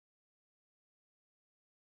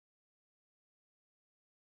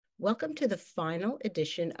Welcome to the final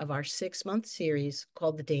edition of our 6-month series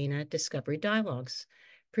called the Dana Discovery Dialogues,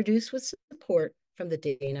 produced with support from the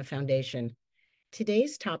Dana Foundation.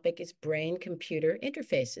 Today's topic is brain-computer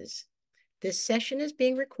interfaces. This session is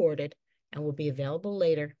being recorded and will be available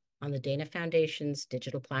later on the Dana Foundation's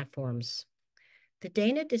digital platforms. The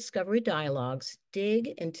Dana Discovery Dialogues dig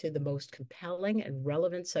into the most compelling and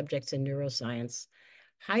relevant subjects in neuroscience,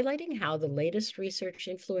 highlighting how the latest research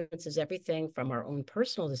influences everything from our own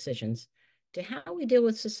personal decisions to how we deal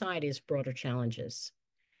with society's broader challenges.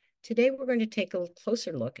 Today, we're going to take a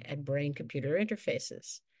closer look at brain-computer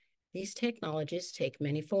interfaces. These technologies take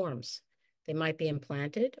many forms. They might be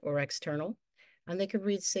implanted or external, and they can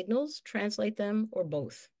read signals, translate them, or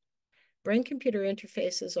both. Brain-computer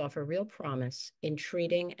interfaces offer real promise in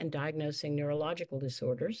treating and diagnosing neurological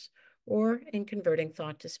disorders or in converting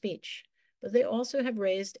thought to speech, but they also have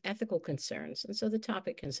raised ethical concerns, and so the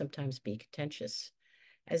topic can sometimes be contentious.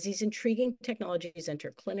 As these intriguing technologies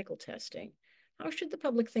enter clinical testing, how should the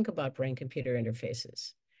public think about brain-computer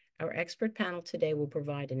interfaces? Our expert panel today will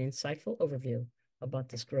provide an insightful overview about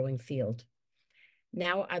this growing field.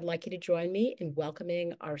 Now, I'd like you to join me in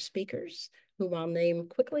welcoming our speakers, whom I'll name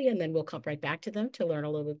quickly, and then we'll come right back to them to learn a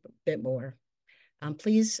little bit more.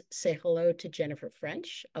 Please say hello to Jennifer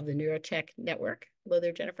French of the Neurotech Network. Hello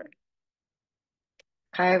there, Jennifer.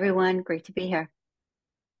 Hi, everyone. Great to be here.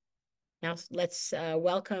 Now, let's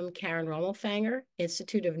welcome Karen Rommelfanger,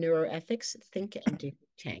 Institute of Neuroethics, Think and Do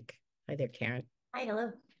Tank. Hi there, Karen. Hi,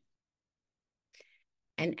 hello.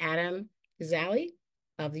 And Adam Gazzaley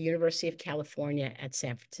of the University of California at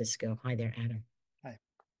San Francisco. Hi there, Adam. Hi.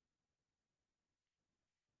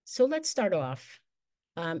 So let's start off.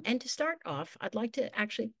 And to start off, I'd like to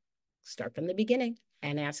actually start from the beginning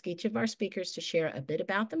and ask each of our speakers to share a bit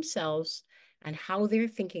about themselves and how they're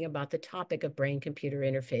thinking about the topic of brain-computer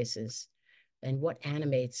interfaces and what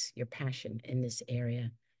animates your passion in this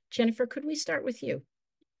area. Jennifer, could we start with you?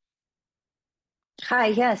 Hi,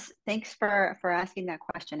 yes. Thanks for asking that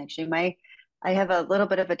question. Actually, I have a little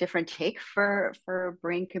bit of a different take for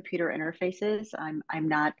brain-computer interfaces. I'm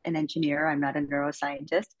not an engineer. I'm not a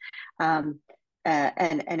neuroscientist. And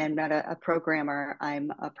I'm not a programmer.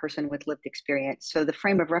 I'm a person with lived experience. So the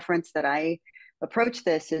frame of reference that I approach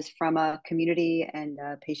this is from a community and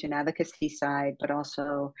patient advocacy side, but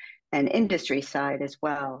also an industry side as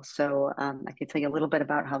well. So I can tell you a little bit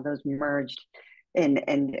about how those merged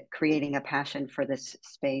in creating a passion for this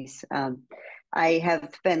space. I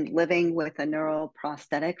have been living with a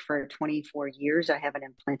neuroprosthetic for 24 years. I have an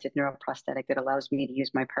implanted neuroprosthetic that allows me to use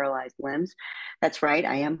my paralyzed limbs. That's right,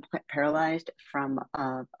 I am paralyzed from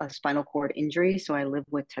a spinal cord injury, so I live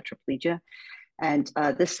with tetraplegia. And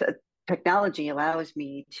this technology allows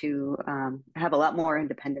me to have a lot more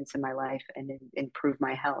independence in my life and improve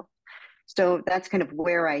my health. So that's kind of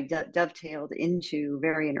where I dovetailed into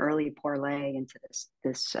an early parlay into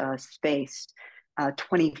this space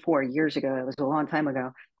 24 years ago. It was a long time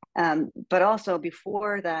ago. But also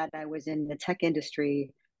before that, I was in the tech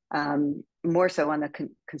industry, more so on the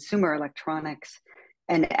consumer electronics.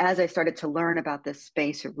 And as I started to learn about this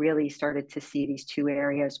space, it really started to see these two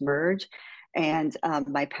areas merge. And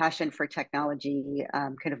my passion for technology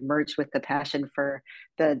kind of merged with the passion for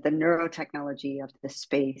the neurotechnology of the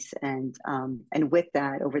space. And with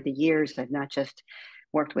that, over the years, I've not just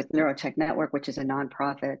worked with Neurotech Network, which is a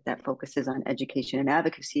nonprofit that focuses on education and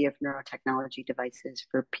advocacy of neurotechnology devices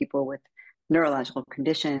for people with neurological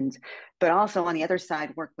conditions, but also on the other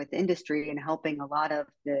side, work with industry and helping a lot of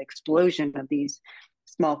the explosion of these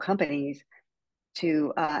small companies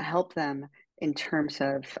to help them in terms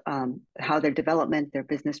of how their development, their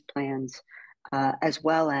business plans, as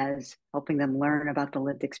well as helping them learn about the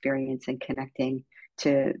lived experience and connecting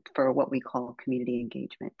for what we call community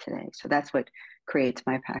engagement today. So that's what creates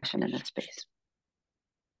my passion in this space.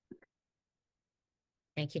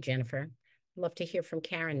 Thank you, Jennifer. I'd love to hear from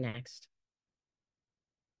Karen next.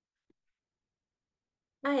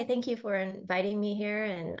 Hi, thank you for inviting me here,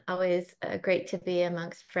 and always great to be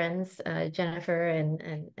amongst friends, Jennifer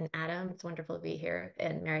and Adam. It's wonderful to be here.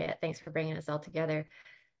 And Mariette, thanks for bringing us all together.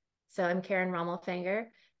 So I'm Karen Rommelfanger.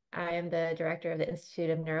 I am the director of the Institute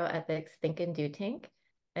of Neuroethics, Think and Do Tank.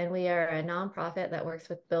 And we are a nonprofit that works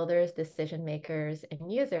with builders, decision makers,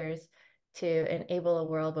 and users to enable a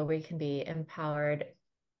world where we can be empowered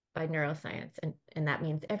by neuroscience. And that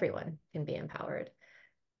means everyone can be empowered.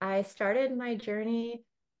 I started my journey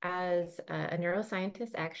as a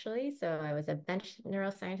neuroscientist, actually. So I was a bench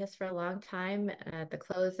neuroscientist for a long time. At the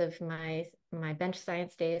close of my bench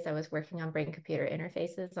science days, I was working on brain-computer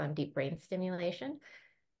interfaces on deep brain stimulation.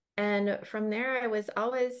 And from there, I was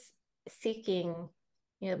always seeking,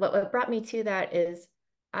 what brought me to that is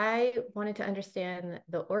I wanted to understand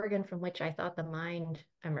the organ from which I thought the mind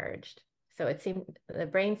emerged. So it seemed the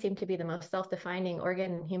brain seemed to be the most self-defining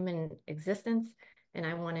organ in human existence, and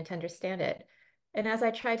I wanted to understand it. And as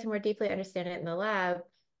I tried to more deeply understand it in the lab,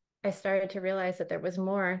 I started to realize that there was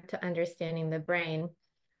more to understanding the brain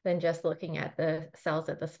than just looking at the cells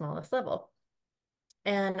at the smallest level.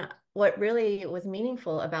 And what really was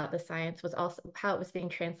meaningful about the science was also how it was being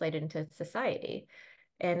translated into society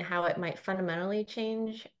and how it might fundamentally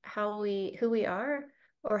change who we are,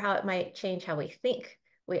 or how it might change how we think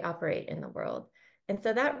we operate in the world. And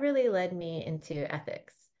so that really led me into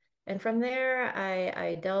ethics. And from there,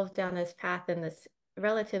 I delved down this path in this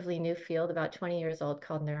relatively new field, about 20 years old,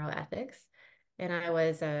 called neuroethics. And I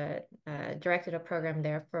was directed a program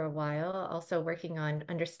there for a while, also working on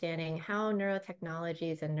understanding how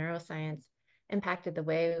neurotechnologies and neuroscience impacted the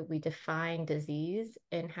way we define disease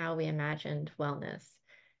and how we imagined wellness.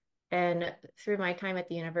 And through my time at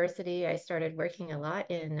the university, I started working a lot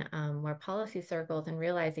in more policy circles and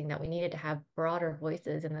realizing that we needed to have broader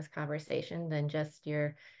voices in this conversation than just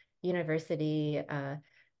your university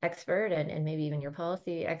expert and maybe even your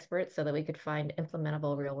policy expert, so that we could find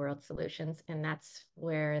implementable real world solutions. And that's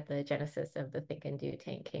where the genesis of the Think and Do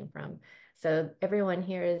tank came from. So everyone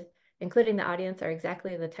here is, including the audience, are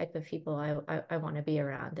exactly the type of people I want to be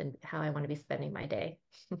around and how I want to be spending my day.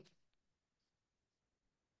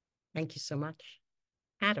 Thank you so much.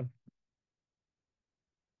 Adam.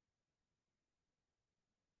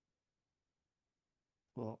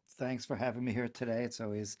 Well, thanks for having me here today. It's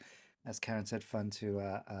always, as Karen said, fun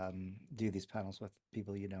to do these panels with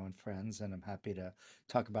people you know and friends, and I'm happy to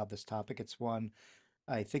talk about this topic. It's one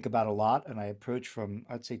I think about a lot, and I approach from,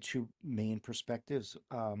 I'd say, two main perspectives.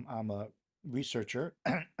 I'm a researcher,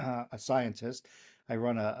 a scientist. I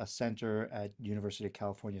run a center at University of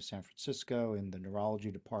California, San Francisco in the neurology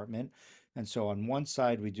department. And so on one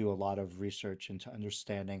side, we do a lot of research into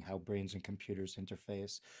understanding how brains and computers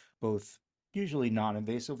interface, both usually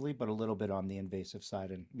non-invasively, but a little bit on the invasive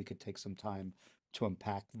side. And we could take some time to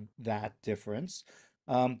unpack that difference.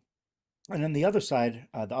 Um, and then the other side,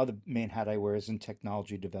 the other main hat I wear is in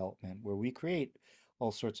technology development, where we create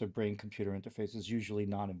all sorts of brain-computer interfaces, usually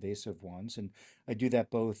non-invasive ones. And I do that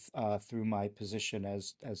both through my position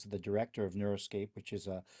as the director of Neuroscape, which is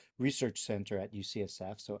a research center at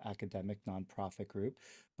UCSF, so academic nonprofit group,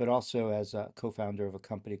 but also as a co-founder of a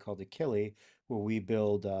company called Achille, where we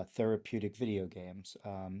build therapeutic video games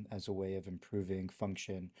as a way of improving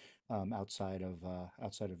function outside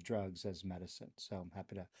of drugs as medicine. So I'm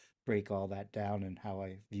happy to break all that down and how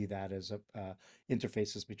I view that as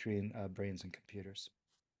interfaces between brains and computers.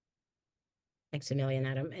 Thanks a million,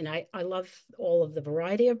 Adam. And I love all of the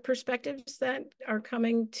variety of perspectives that are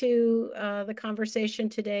coming to the conversation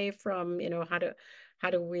today, from, how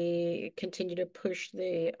do we continue to push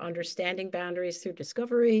the understanding boundaries through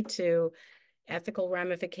discovery, to ethical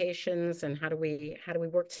ramifications, and how do we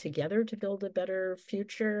work together to build a better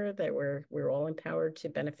future that we're all empowered to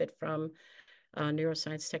benefit from.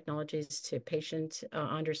 Neuroscience technologies to patient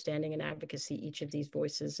understanding and advocacy. Each of these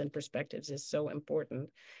voices and perspectives is so important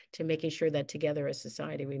to making sure that together as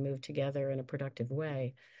society we move together in a productive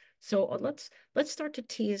way. So let's start to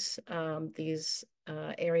tease these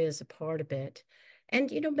areas apart a bit. And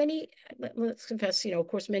let's confess, of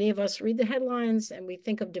course, many of us read the headlines and we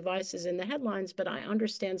think of devices in the headlines, but I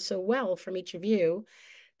understand so well from each of you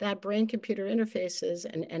that brain-computer interfaces,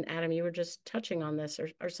 and Adam, you were just touching on this,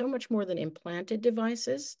 are so much more than implanted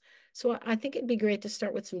devices. So I think it'd be great to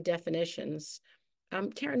start with some definitions.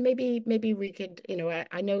 Karen, maybe we could,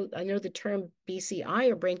 I know the term BCI,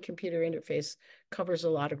 or brain-computer interface, covers a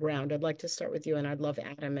lot of ground. I'd like to start with you, and I'd love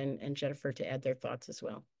Adam and Jennifer to add their thoughts as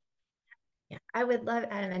well. Yeah, I would love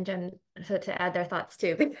Adam and Jen to add their thoughts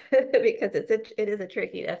too, because it is a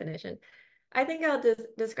tricky definition. I think I'll just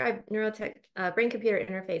describe neurotech brain-computer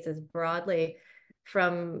interfaces broadly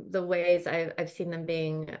from the ways I've seen them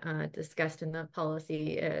being discussed in the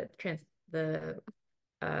policy the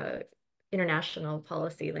international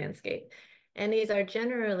policy landscape. And these are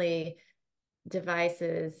generally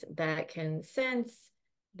devices that can sense,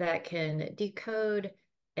 that can decode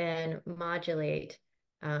and modulate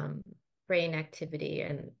brain activity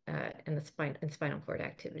and the spinal cord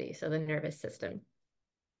activity, so the nervous system.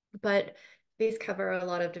 But these cover a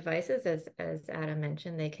lot of devices, as Adam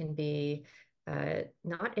mentioned. They can be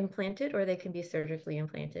not implanted, or they can be surgically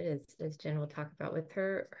implanted, as Jen will talk about with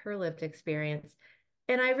her lived experience.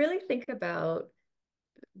 And I really think about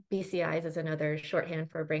BCIs as another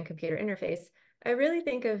shorthand for brain-computer interface. I really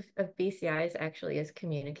think of BCIs actually as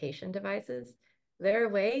communication devices. They're a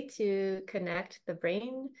way to connect the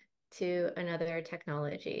brain to another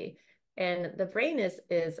technology. And the brain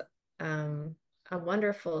is a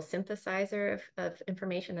wonderful synthesizer of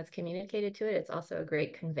information that's communicated to it. It's also a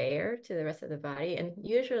great conveyor to the rest of the body. And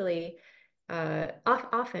usually,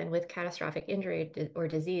 often with catastrophic injury or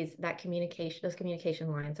disease, those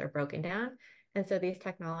communication lines are broken down. And so these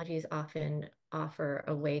technologies often offer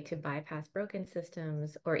a way to bypass broken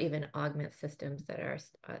systems or even augment systems that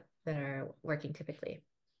are working typically.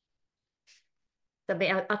 So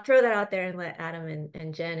I'll throw that out there and let Adam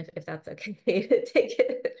and Jen, if that's okay, to take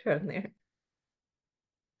it from there.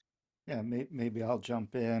 Yeah, maybe I'll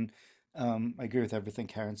jump in. I agree with everything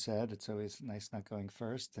Karen said. It's always nice not going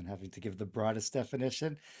first and having to give the broadest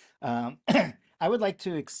definition. I would like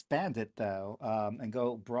to expand it though, and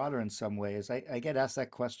go broader in some ways. I get asked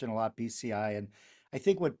that question a lot, BCI, and I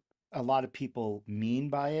think what a lot of people mean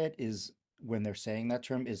by it is when they're saying that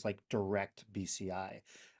term is like direct BCI.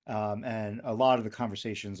 And a lot of the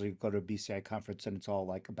conversations, we go to a BCI conference and it's all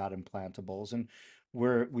like about implantables. And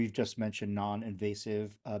we've just mentioned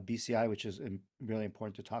non-invasive BCI, which is really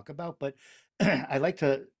important to talk about. But I like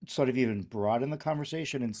to sort of even broaden the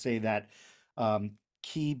conversation and say that um,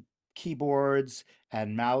 keyboards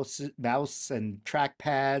and mouse and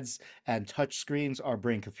trackpads and touch screens are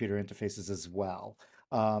brain-computer interfaces as well.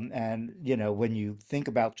 And when you think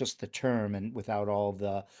about just the term and without all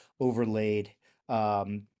the overlaid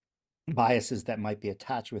um, biases that might be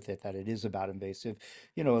attached with it, that it is about invasive,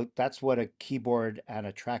 that's what a keyboard and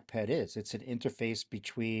a trackpad is. It's an interface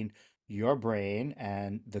between your brain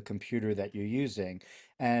and the computer that you're using.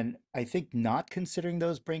 And I think not considering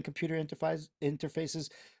those brain computer interfaces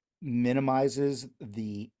minimizes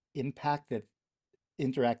the impact that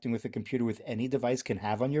interacting with a computer with any device can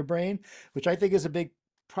have on your brain, which I think is a big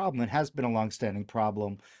problem. It has been a longstanding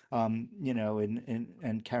problem. And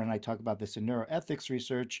Karen and I talk about this in neuroethics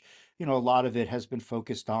research. A lot of it has been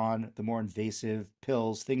focused on the more invasive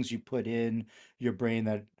pills, things you put in your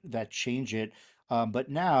brain that change it. But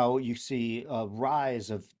now you see a rise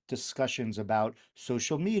of discussions about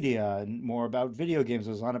social media and more about video games.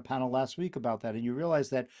 I was on a panel last week about that, and you realize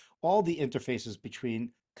that all the interfaces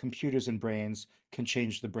between computers and brains can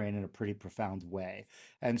change the brain in a pretty profound way.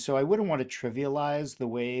 And so I wouldn't want to trivialize the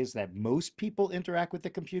ways that most people interact with the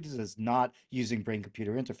computers as not using brain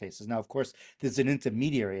computer interfaces. Now, of course, there's an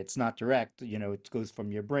intermediary. It's not direct. It goes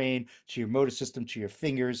from your brain to your motor system, to your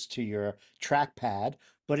fingers, to your trackpad,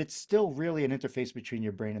 but it's still really an interface between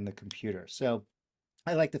your brain and the computer. So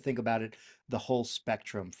I like to think about it the whole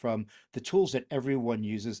spectrum, from the tools that everyone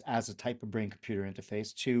uses as a type of brain computer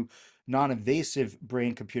interface to non-invasive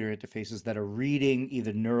brain computer interfaces that are reading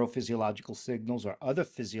either neurophysiological signals or other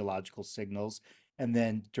physiological signals and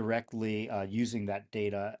then directly using that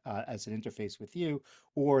data as an interface with you,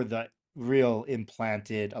 or the real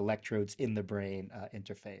implanted electrodes in the brain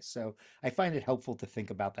interface. So I find it helpful to think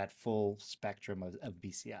about that full spectrum of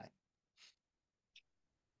BCI.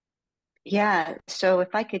 Yeah, so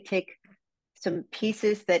if I could take some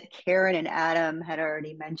pieces that Karen and Adam had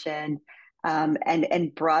already mentioned,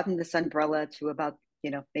 and broaden this umbrella to about,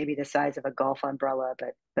 maybe the size of a golf umbrella,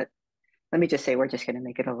 but let me just say we're just going to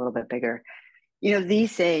make it a little bit bigger.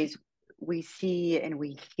 These days we see and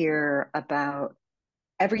we hear about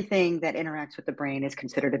everything that interacts with the brain is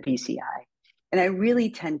considered a BCI. And I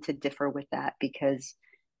really tend to differ with that, because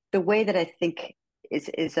the way that I think is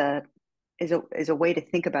a way to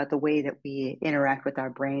think about the way that we interact with our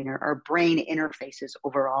brain, or our brain interfaces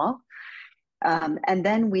overall. And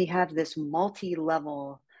then we have this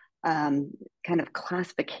multi-level kind of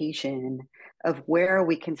classification of where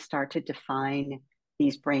we can start to define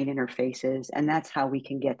these brain interfaces, and that's how we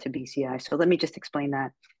can get to BCI. So let me just explain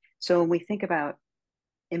that. So when we think about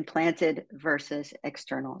implanted versus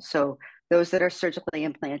external, so those that are surgically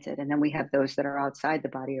implanted, and then we have those that are outside the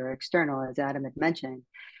body or external, as Adam had mentioned.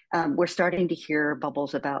 We're starting to hear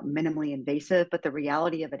bubbles about minimally invasive, but the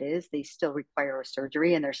reality of it is they still require a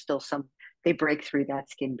surgery, and there's still they break through that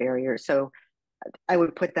skin barrier. So I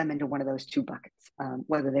would put them into one of those two buckets,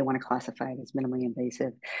 whether they want to classify it as minimally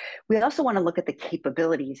invasive. We also want to look at the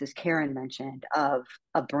capabilities, as Karen mentioned, of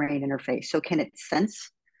a brain interface. So can it sense?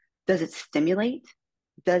 Does it stimulate?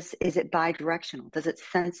 Is it bi-directional? Does it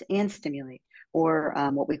sense and stimulate? Or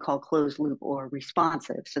what we call closed loop or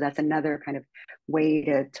responsive. So that's another kind of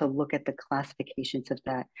way to look at the classifications of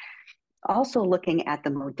that. Also looking at the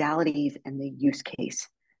modalities and the use case.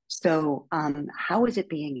 So how is it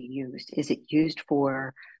being used? Is it used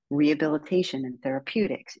for rehabilitation and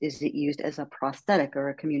therapeutics? Is it used as a prosthetic or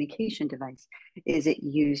a communication device? Is it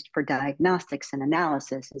used for diagnostics and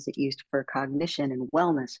analysis? Is it used for cognition and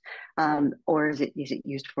wellness? Or is it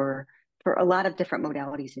used for for a lot of different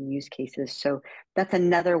modalities and use cases. So that's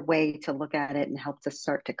another way to look at it and helps us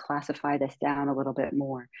start to classify this down a little bit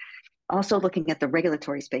more. Also looking at the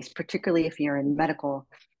regulatory space, particularly if you're in medical,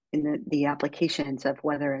 in the applications of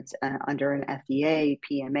whether it's under an FDA,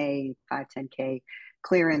 PMA, 510K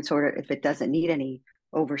clearance, or if it doesn't need any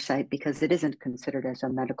oversight because it isn't considered as a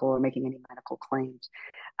medical or making any medical claims.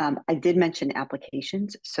 I did mention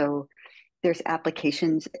applications. So there's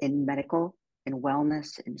applications in medical, in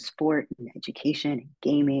wellness, in sport, in education, in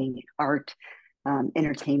gaming, art,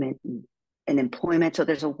 entertainment, and employment. So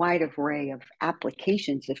there's a wide array of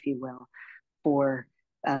applications, if you will, for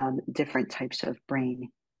different types of brain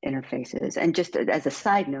interfaces. And just as a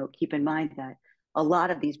side note, keep in mind that a lot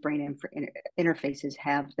of these brain interfaces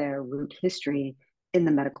have their root history in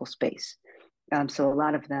the medical space. So a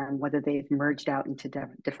lot of them, whether they've merged out into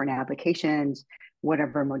different applications,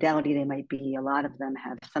 whatever modality they might be, a lot of them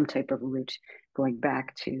have some type of root going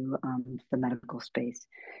back to the medical space.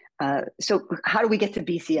 So how do we get to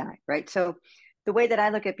BCI, right? So the way that I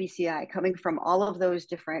look at BCI, coming from all of those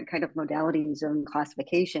different kind of modalities and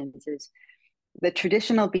classifications, is the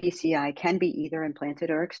traditional BCI can be either implanted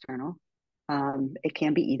or external. It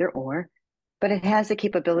can be either or, but it has the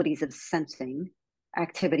capabilities of sensing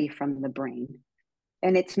activity from the brain.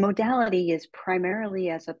 And its modality is primarily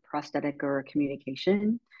as a prosthetic or a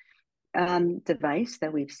communication device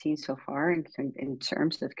that we've seen so far in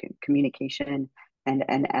terms of communication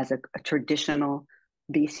and as a traditional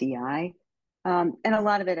BCI. And a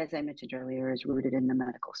lot of it, as I mentioned earlier, is rooted in the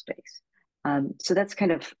medical space. So that's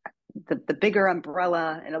kind of the bigger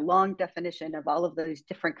umbrella and a long definition of all of those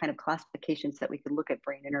different kind of classifications that we could look at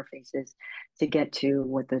brain interfaces to get to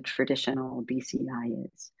what the traditional BCI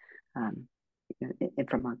is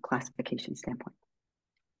from a classification standpoint.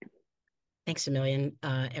 Thanks a million,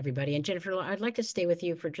 everybody. And Jennifer, I'd like to stay with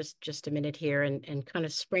you for just a minute here and kind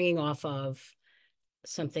of springing off of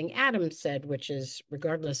something Adam said, which is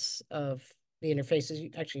regardless of the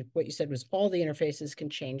interfaces, actually what you said was all the interfaces can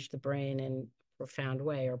change the brain in a profound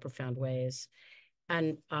way or profound ways.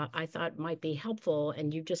 And I thought might be helpful,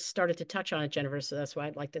 and you just started to touch on it, Jennifer, so that's why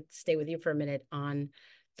I'd like to stay with you for a minute on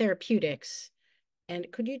therapeutics. And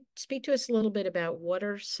could you speak to us a little bit about what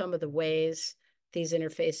are some of the ways these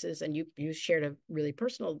interfaces, and you shared a really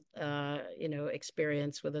personal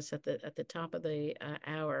experience with us at the top of the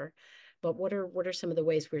hour, but what are some of the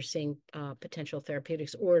ways we're seeing potential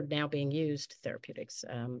therapeutics or now being used therapeutics?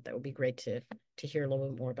 That would be great to hear a little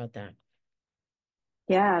bit more about that.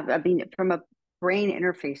 Yeah, I mean, from a brain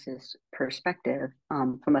interfaces perspective,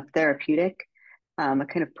 from a therapeutic, I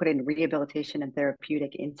kind of put in rehabilitation and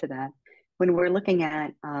therapeutic into that. When we're looking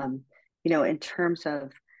at, in terms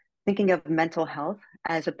of thinking of mental health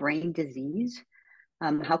as a brain disease,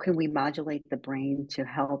 how can we modulate the brain to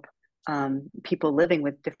help people living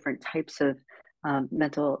with different types of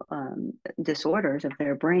mental disorders of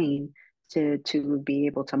their brain to be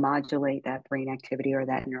able to modulate that brain activity or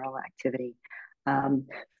that neural activity?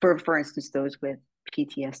 For instance, those with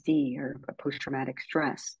PTSD or post-traumatic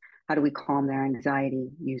stress, how do we calm their anxiety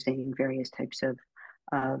using various types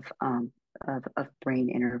of brain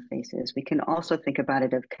interfaces? We can also think about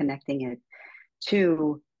it of connecting it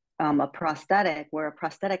to a prosthetic, where a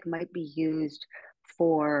prosthetic might be used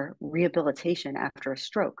for rehabilitation after a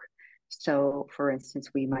stroke. So, for instance,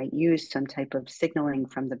 we might use some type of signaling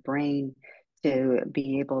from the brain to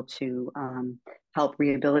be able to help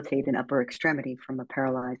rehabilitate an upper extremity from a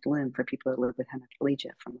paralyzed limb for people that live with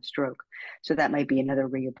hemiplegia from a stroke. So that might be another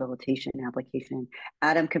rehabilitation application.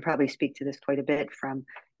 Adam can probably speak to this quite a bit from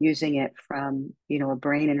using it from, a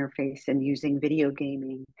brain interface and using video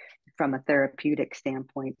gaming from a therapeutic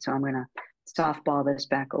standpoint. So I'm going to softball this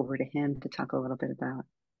back over to him to talk a little bit about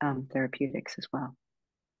therapeutics as well.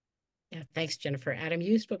 Yeah, thanks, Jennifer. Adam,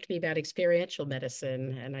 you spoke to me about experiential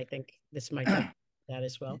medicine, and I think this might help that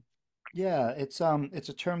as well. Yeah, it's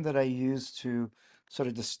a term that I use to sort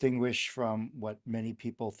of distinguish from what many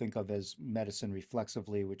people think of as medicine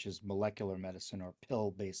reflexively, which is molecular medicine or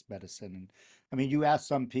pill-based medicine. And I mean, you ask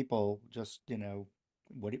some people just,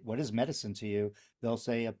 what is medicine to you? They'll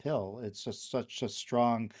say a pill. It's just such a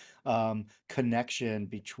strong connection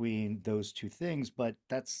between those two things, but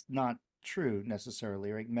that's not true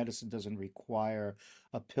necessarily, right? Medicine doesn't require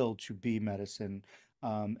a pill to be medicine.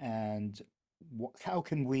 And how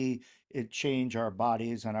can we change our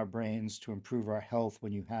bodies and our brains to improve our health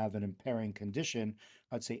when you have an impairing condition?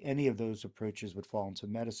 I'd say any of those approaches would fall into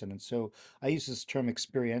medicine. And so I use this term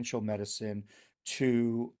experiential medicine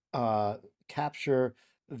to capture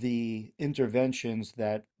the interventions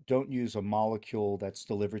that don't use a molecule that's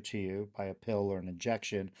delivered to you by a pill or an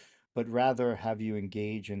injection, but rather have you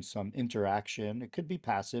engage in some interaction. It could be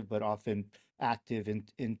passive, but often active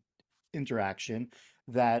in interaction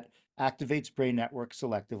that activates brain networks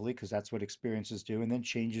selectively, because that's what experiences do, and then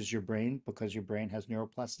changes your brain because your brain has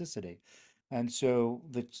neuroplasticity. And so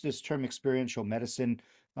this term experiential medicine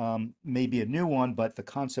may be a new one, but the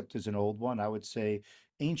concept is an old one. I would say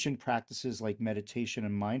ancient practices like meditation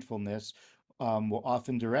and mindfulness were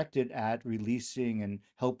often directed at releasing and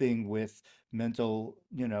helping with mental,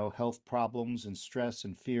 health problems and stress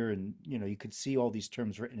and fear. And, you could see all these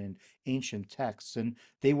terms written in ancient texts. And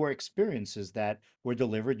they were experiences that were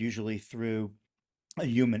delivered usually through a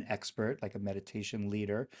human expert, like a meditation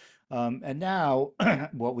leader. And now,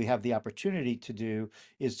 what we have the opportunity to do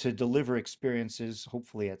is to deliver experiences,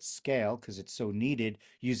 hopefully at scale, because it's so needed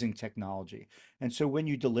using technology. And so, when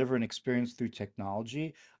you deliver an experience through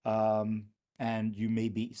technology, and you may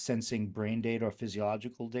be sensing brain data or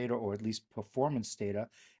physiological data, or at least performance data,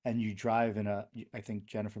 and you drive I think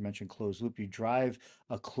Jennifer mentioned closed loop, you drive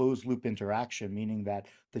a closed loop interaction, meaning that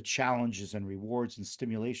the challenges and rewards and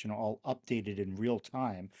stimulation are all updated in real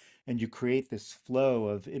time. And you create this flow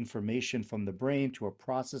of information from the brain to a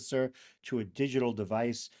processor to a digital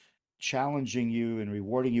device, challenging you and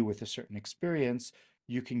rewarding you with a certain experience.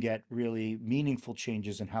 You can get really meaningful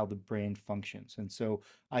changes in how the brain functions. And so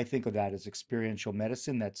I think of that as experiential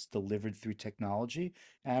medicine that's delivered through technology.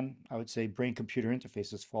 And I would say brain computer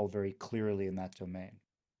interfaces fall very clearly in that domain.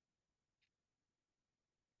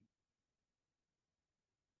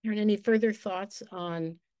 Karen, any further thoughts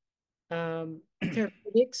on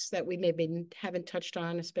therapeutics that we maybe haven't touched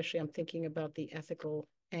on, especially I'm thinking about the ethical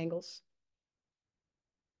angles?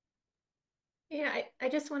 Yeah, I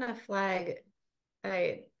just want to flag,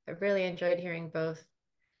 I really enjoyed hearing both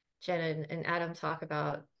Jen and Adam talk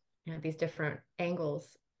about, these different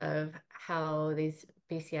angles of how these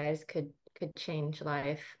BCIs could change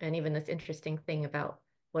life, and even this interesting thing about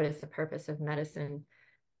what is the purpose of medicine.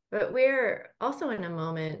 But we're also in a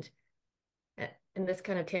moment, and this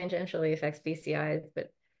kind of tangentially affects BCIs,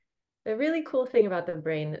 but the really cool thing about the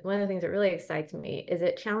brain, one of the things that really excites me, is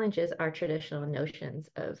it challenges our traditional notions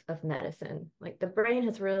of medicine. Like the brain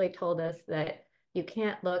has really told us that you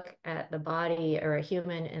can't look at the body or a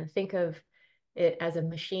human and think of it as a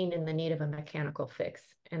machine in the need of a mechanical fix,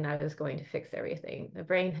 and that is going to fix everything. The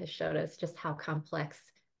brain has showed us just how complex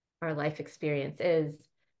our life experience is,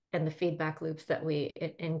 and the feedback loops that we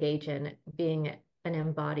engage in being an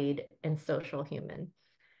embodied and social human.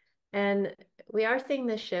 And we are seeing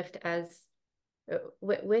this shift as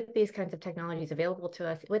with these kinds of technologies available to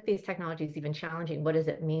us, with these technologies even challenging, what does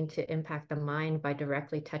it mean to impact the mind by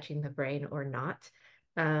directly touching the brain or not?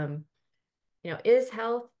 Is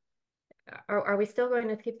health, are we still going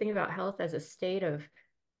to keep thinking about health as a state of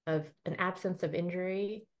an absence of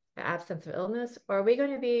injury, an absence of illness, or are we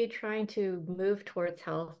going to be trying to move towards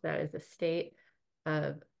health that is a state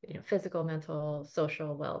of physical, mental,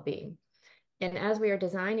 social well-being? And as we are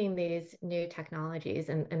designing these new technologies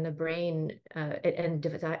and the brain and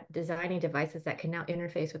designing devices that can now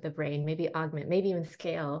interface with the brain, maybe augment, maybe even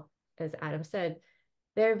scale, as Adam said,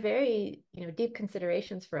 they're very deep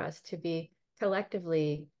considerations for us to be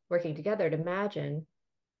collectively working together to imagine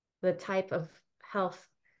the type of health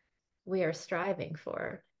we are striving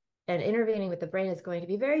for. And intervening with the brain is going to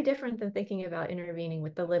be very different than thinking about intervening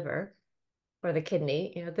with the liver or the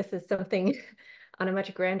kidney. This is something on a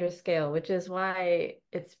much grander scale, which is why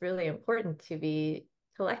it's really important to be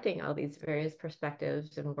collecting all these various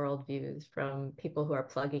perspectives and worldviews from people who are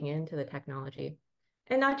plugging into the technology.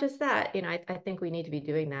 And not just that, I think we need to be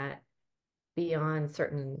doing that beyond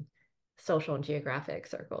certain social and geographic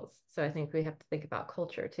circles. So I think we have to think about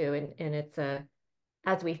culture too. And it's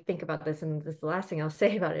as we think about this, and this is the last thing I'll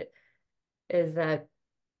say about it, is that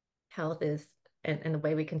health is, and the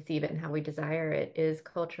way we conceive it and how we desire it is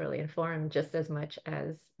culturally informed just as much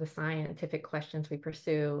as the scientific questions we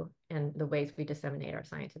pursue and the ways we disseminate our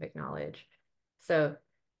scientific knowledge. So,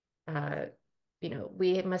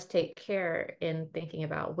 we must take care in thinking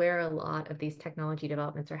about where a lot of these technology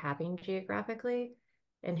developments are happening geographically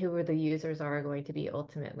and who the users are going to be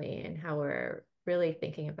ultimately, and how we're really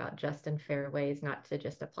thinking about just and fair ways not to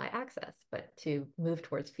just apply access, but to move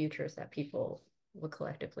towards futures that people will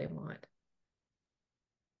collectively want.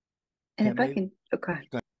 And Yeah, if I maybe. can, okay,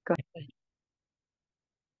 go ahead.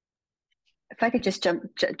 If I could just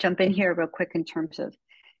jump in here real quick in terms of,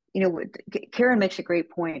 Karen makes a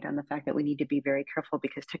great point on the fact that we need to be very careful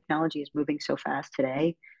because technology is moving so fast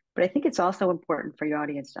today. But I think it's also important for your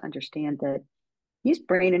audience to understand that these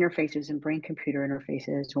brain interfaces and brain computer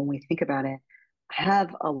interfaces, when we think about it,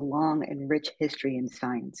 have a long and rich history in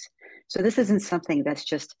science. So this isn't something that's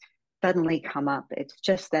just suddenly come up. It's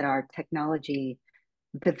just that our technology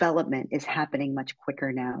development is happening much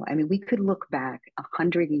quicker now. I mean, we could look back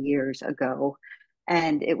 100 years ago,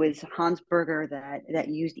 and it was Hans Berger that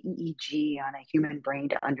used EEG on a human brain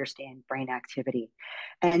to understand brain activity.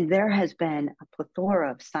 And there has been a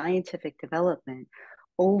plethora of scientific development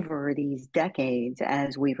over these decades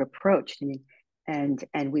as we've approached and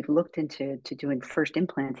we've looked into doing first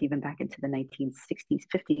implants even back into the 1960s,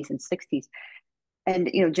 50s, and 60s.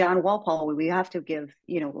 And John Walpole, we have to give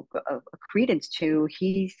a credence to.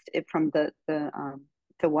 He's from the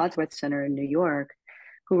Wadsworth Center in New York,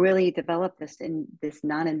 who really developed this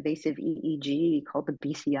non-invasive EEG called the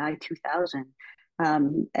BCI 2000,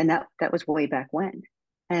 and that was way back when.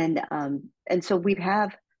 And so we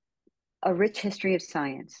have a rich history of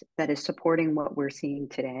science that is supporting what we're seeing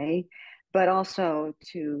today, but also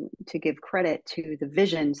to give credit to the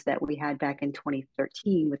visions that we had back in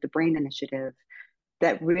 2013 with the Brain Initiative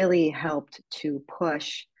that really helped to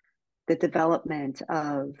push the development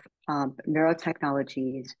of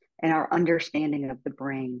neurotechnologies and our understanding of the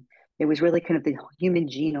brain. It was really kind of the Human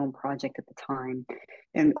Genome Project at the time.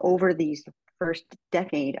 And over these first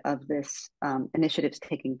decade of this initiatives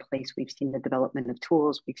taking place, we've seen the development of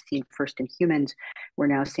tools. We've seen first in humans. We're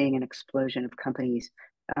now seeing an explosion of companies,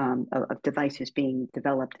 of devices being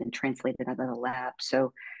developed and translated out of the lab.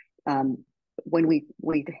 So um, when we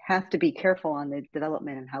have to be careful on the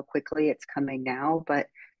development and how quickly it's coming now, but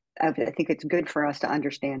I think it's good for us to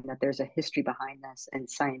understand that there's a history behind this and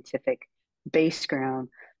scientific base ground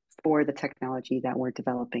for the technology that we're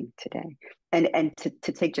developing today. And to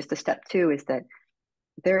take just a step two is that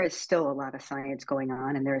there is still a lot of science going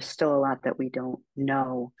on, and there is still a lot that we don't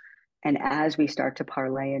know. And as we start to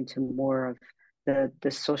parlay into more of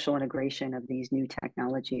the social integration of these new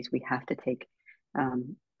technologies, we have to take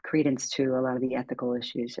credence to a lot of the ethical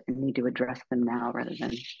issues and need to address them now rather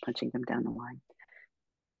than punching them down the line.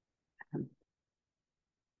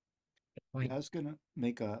 Yeah, I was going to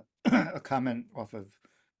make a comment off of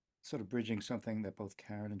sort of bridging something that both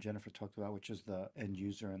Karen and Jennifer talked about, which is the end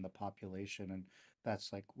user and the population, and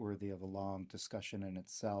that's like worthy of a long discussion in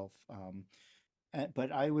itself.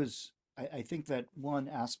 But I think that one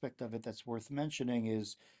aspect of it that's worth mentioning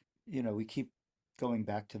is, we keep going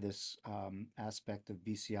back to this aspect of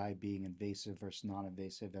BCI being invasive versus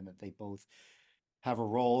non-invasive, and that they both have a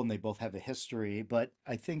role and they both have a history. But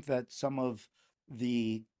I think that some of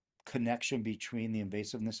the connection between the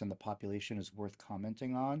invasiveness and the population is worth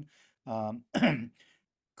commenting on. Um,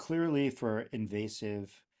 Clearly, for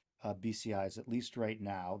invasive BCIs, at least right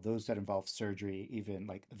now, those that involve surgery, even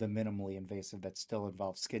like the minimally invasive that still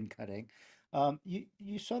involves skin cutting,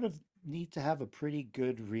 you sort of need to have a pretty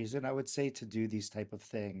good reason, I would say, to do these type of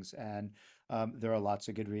things. And there are lots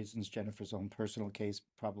of good reasons. Jennifer's own personal case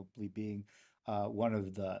probably being one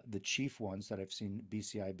of the chief ones that I've seen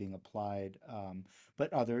BCI being applied,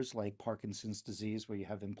 but others like Parkinson's disease, where you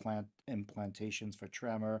have implantations for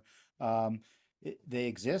tremor. Um, they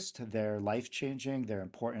exist, they're life-changing, they're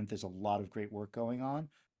important. There's a lot of great work going on,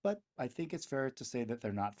 but I think it's fair to say that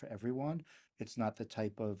they're not for everyone. It's not the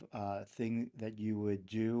type of thing that you would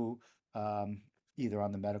do either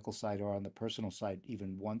on the medical side or on the personal side,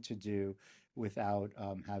 even want to do without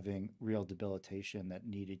having real debilitation that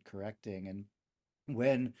needed correcting. And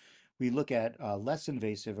when we look at less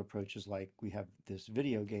invasive approaches, like we have this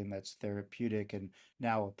video game that's therapeutic and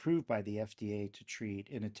now approved by the FDA to treat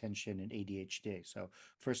inattention and ADHD. So,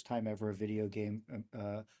 first time ever a video game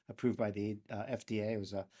approved by the FDA. It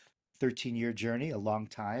was a 13-year journey, a long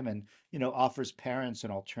time, and offers parents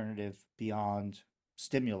an alternative beyond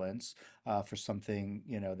stimulants for something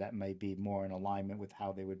that might be more in alignment with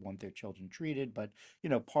how they would want their children treated, but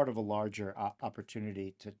part of a larger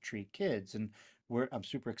opportunity to treat kids. And I'm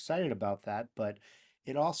super excited about that, but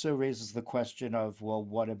it also raises the question of, well,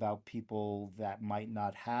 what about people that might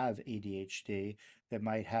not have ADHD, that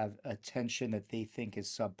might have attention that they think is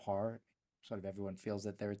subpar? Sort of everyone feels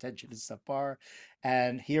that their attention is subpar.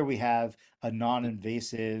 And here we have a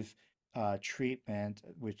non-invasive treatment,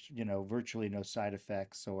 which, virtually no side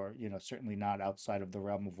effects, or, certainly not outside of the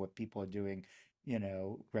realm of what people are doing,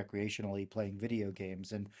 recreationally playing video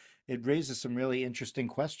games. And it raises some really interesting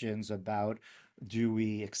questions about, do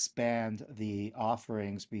we expand the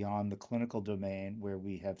offerings beyond the clinical domain where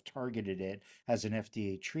we have targeted it as an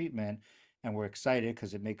FDA treatment? And we're excited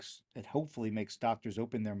because it hopefully makes doctors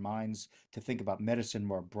open their minds to think about medicine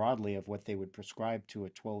more broadly, of what they would prescribe to a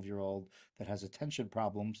 12-year-old that has attention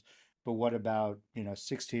problems. But what about,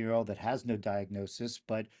 16-year-old that has no diagnosis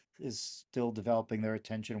but is still developing their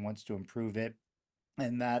attention and wants to improve it?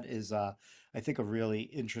 And that is, I think, a really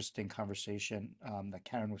interesting conversation that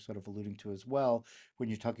Karen was sort of alluding to as well, when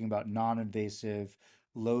you're talking about non-invasive,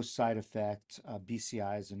 low side effect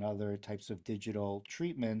BCIs and other types of digital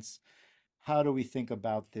treatments. How do we think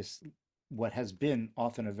about this, what has been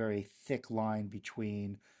often a very thick line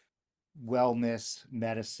between wellness,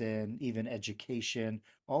 medicine, even education,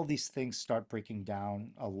 all these things start breaking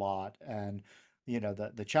down a lot. And,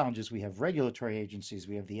 the challenges, we have regulatory agencies,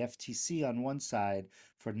 we have the FTC on one side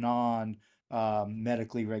for non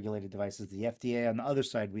medically regulated devices, the FDA on the other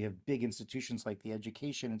side. We have big institutions like the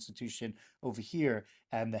education institution over here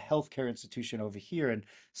and the healthcare institution over here. And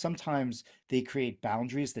sometimes they create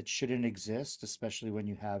boundaries that shouldn't exist, especially when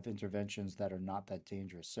you have interventions that are not that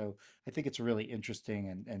dangerous. So I think it's a really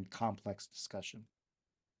interesting and complex discussion.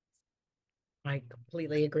 I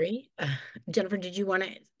completely agree. Jennifer, did you want to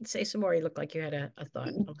say some more? You look like you had a thought.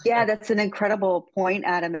 Yeah, that's an incredible point,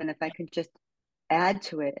 Adam. And if I could just add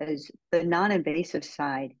to it, as the non-invasive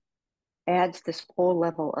side adds this whole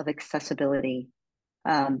level of accessibility,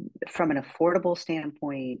 from an affordable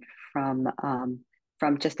standpoint, from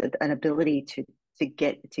just an ability to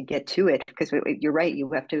get to it. Because you're right,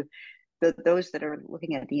 you have to, those that are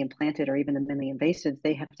looking at the implanted or even the minimally invasive,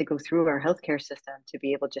 they have to go through our healthcare system to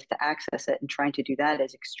be able just to access it, and trying to do that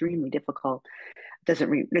is extremely difficult.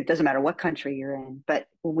 It doesn't matter what country you're in. But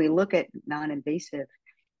when we look at non-invasive,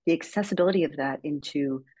 the accessibility of that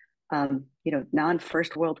into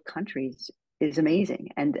non-first world countries is amazing,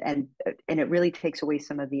 and it really takes away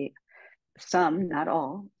not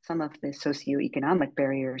all, some of the socioeconomic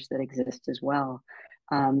barriers that exist as well.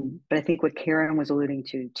 But I think what Karen was alluding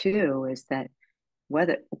to too is that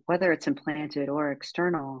whether it's implanted or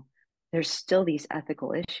external, there's still these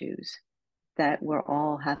ethical issues that we're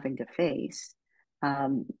all having to face.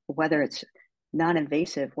 Whether it's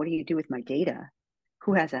non-invasive, what do you do with my data?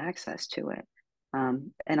 Who has access to it?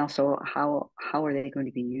 And also, how are they going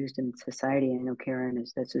to be used in society? I know Karen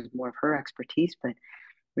this is more of her expertise, but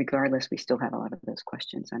regardless, we still have a lot of those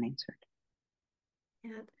questions unanswered.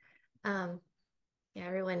 Yeah. Yeah,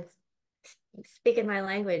 everyone's speaking my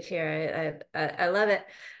language here. I love it.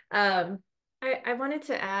 I wanted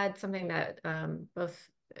to add something that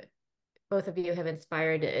both of you have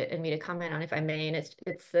inspired in me to comment on, if I may. And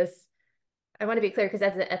it's this. I want to be clear, because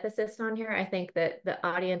as an ethicist on here, I think that the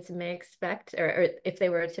audience may expect, or if they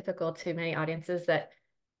were typical to many audiences, that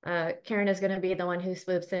Karen is going to be the one who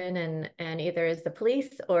swoops in and either is the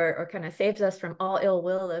police or kind of saves us from all ill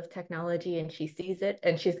will of technology, and she sees it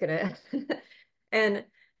and she's going to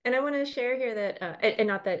and I want to share here that and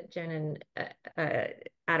not that Jen and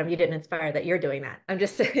Adam, you didn't inspire that you're doing that. I'm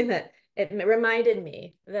just saying that it reminded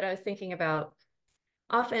me that I was thinking about,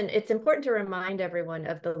 often it's important to remind everyone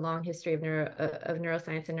of the long history of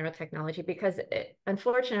neuroscience and neurotechnology, because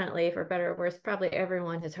unfortunately, for better or worse, probably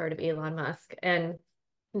everyone has heard of Elon Musk, and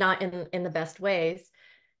not in the best ways.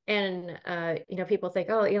 And people think,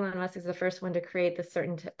 oh, Elon Musk is the first one to create this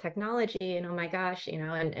certain technology, and oh my gosh,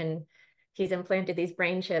 and he's implanted these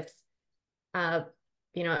brain chips. I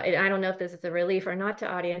don't know if this is a relief or not to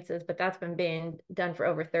audiences, but that's been being done for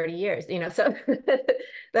over 30 years, so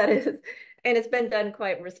that is, and it's been done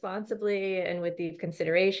quite responsibly and with deep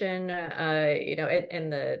consideration,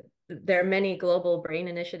 and there are many global brain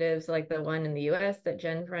initiatives like the one in the US that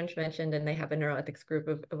Jen French mentioned, and they have a neuroethics group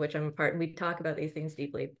of which I'm a part, and we talk about these things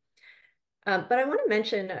deeply. But I want to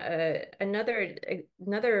mention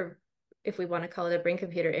another, if we want to call it a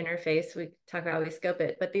brain-computer interface. We talk about how we scope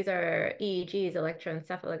it, but these are EEGs,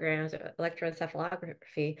 electroencephalograms,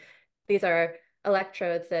 electroencephalography. These are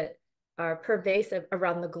electrodes that are pervasive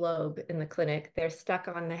around the globe in the clinic. They're stuck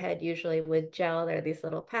on the head, usually with gel. They're these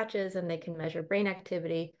little patches, and they can measure brain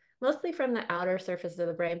activity, mostly from the outer surface of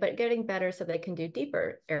the brain, but getting better so they can do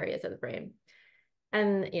deeper areas of the brain.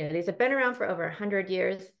 And these have been around for over 100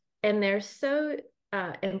 years, and they're so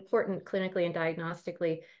important clinically and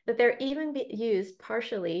diagnostically that they're even used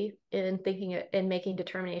partially in making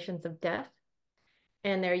determinations of death,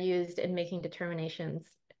 and they're used in making determinations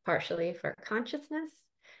partially for consciousness,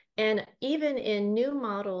 and even in new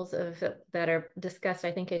models that are discussed,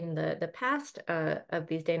 I think, in the past of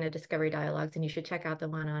these data discovery dialogues, and you should check out the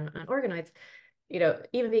one on organoids,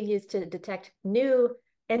 even being used to detect new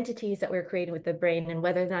entities that we're creating with the brain and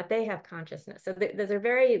whether or not they have consciousness. So those are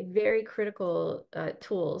very, very critical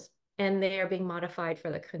tools, and they are being modified for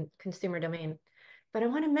the consumer domain. But I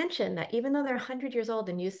want to mention that even though they're 100 years old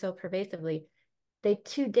and used so pervasively, they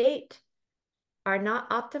to date are not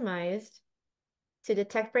optimized to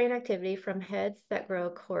detect brain activity from heads that grow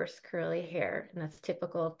coarse, curly hair. And that's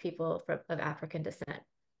typical of people of African descent.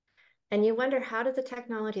 And you wonder, how does a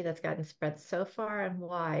technology that's gotten spread so far and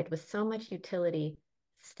wide with so much utility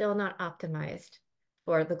still not optimized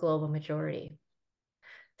for the global majority.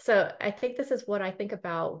 So I think this is what I think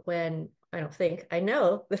about when I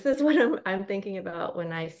know this is what I'm thinking about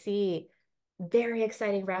when I see very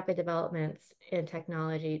exciting rapid developments in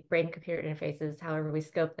technology, brain-computer interfaces, however we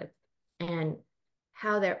scope them, and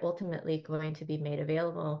how they're ultimately going to be made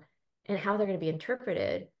available and how they're going to be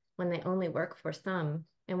interpreted when they only work for some.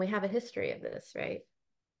 And we have a history of this, right?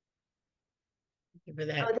 Thank you for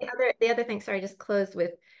that. Oh, the other thing, sorry, just closed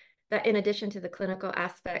with that in addition to the clinical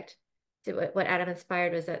aspect, to what Adam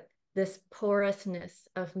inspired was that this porousness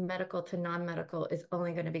of medical to non-medical is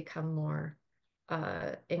only going to become more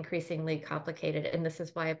increasingly complicated. And this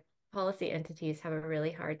is why policy entities have a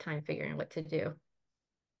really hard time figuring what to do.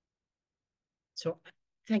 So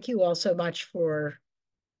thank you all so much for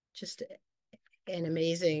just an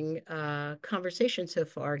amazing conversation so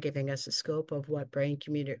far, giving us a scope of what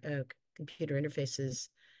computer interfaces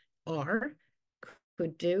are,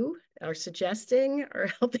 could do, are suggesting, or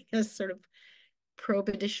helping us sort of probe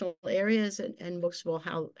additional areas, and most of all,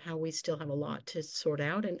 how we still have a lot to sort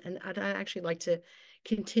out. And I'd actually like to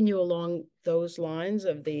continue along those lines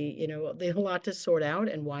of the lot to sort out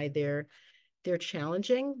and why they're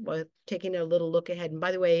challenging, but taking a little look ahead. And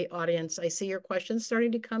by the way, audience, I see your questions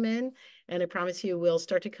starting to come in, and I promise you will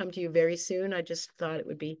start to come to you very soon. I just thought it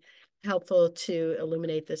would be helpful to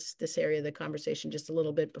illuminate this area of the conversation just a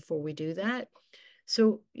little bit before we do that.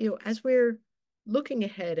 So, as we're looking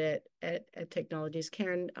ahead at technologies,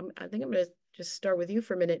 Karen, I think I'm going to just start with you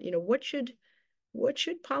for a minute. What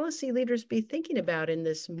should policy leaders be thinking about in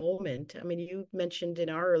this moment? I mean, you mentioned in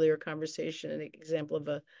our earlier conversation an example of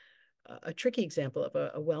a tricky example of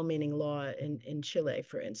a well-meaning law in Chile,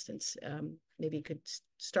 for instance. Maybe you could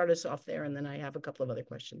start us off there, and then I have a couple of other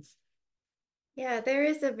questions. Yeah, there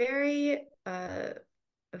is a very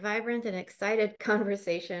vibrant and excited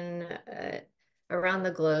conversation around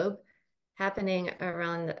the globe happening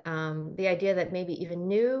around the idea that maybe even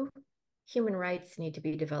new human rights need to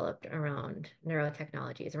be developed around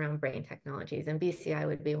neurotechnologies, around brain technologies, and BCI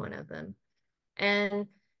would be one of them. And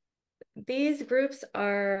these groups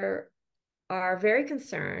are very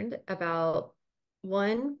concerned about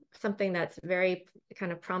something that's very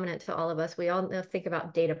kind of prominent to all of us. We all think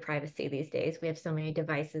about data privacy these days. We have so many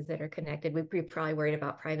devices that are connected. We'd be probably worried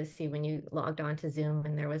about privacy when you logged on to Zoom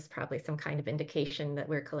and there was probably some kind of indication that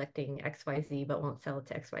we're collecting XYZ but won't sell it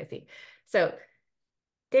to XYZ. So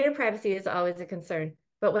data privacy is always a concern.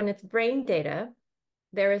 But when it's brain data,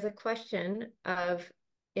 there is a question of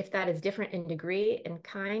if that is different in degree and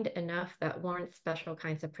kind enough that warrants special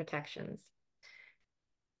kinds of protections.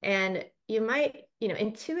 And you might,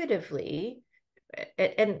 intuitively,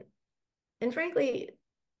 and frankly,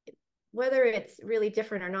 whether it's really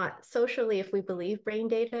different or not, socially, if we believe brain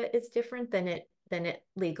data is different, then it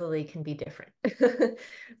legally can be different.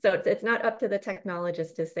 So it's not up to the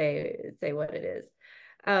technologist to say what it is.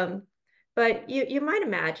 But you might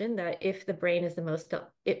imagine that if the brain is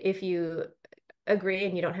if you agree,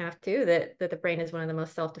 and you don't have to, that the brain is one of the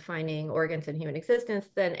most self-defining organs in human existence,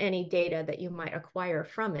 then any data that you might acquire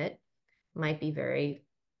from it might be very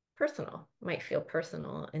personal, might feel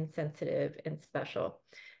personal and sensitive and special.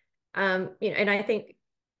 And I think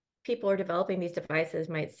people who are developing these devices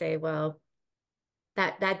might say, well,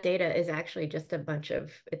 that data is actually just a bunch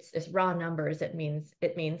of it's raw numbers. It means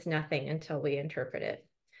nothing until we interpret it.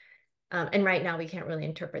 And right now we can't really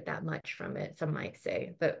interpret that much from it, some might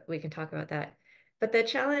say, but we can talk about that. But the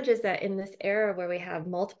challenge is that in this era where we have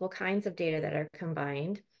multiple kinds of data that are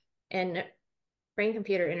combined, and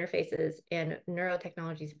brain-computer interfaces and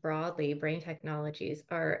neurotechnologies broadly, brain technologies,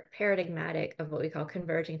 are paradigmatic of what we call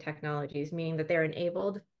converging technologies, meaning that they're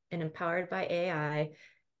enabled and empowered by AI.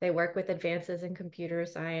 They work with advances in computer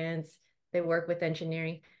science. They work with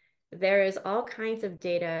engineering. There is all kinds of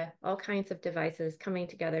data, all kinds of devices coming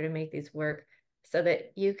together to make these work so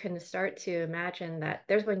that you can start to imagine that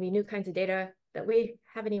there's going to be new kinds of data that we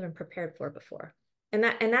haven't even prepared for before. And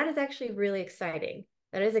that is actually really exciting.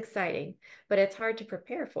 That is exciting, but it's hard to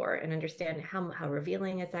prepare for and understand how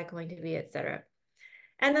revealing is that going to be, et cetera.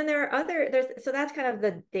 And then so that's kind of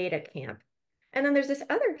the data camp. And then there's this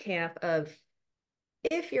other camp of,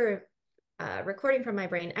 if you're recording from my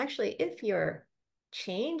brain, actually, if you're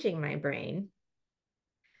changing my brain,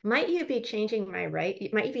 might you be changing might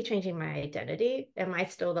you be changing my identity? Am I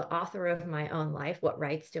still the author of my own life? What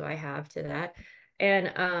rights do I have to that?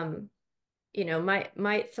 And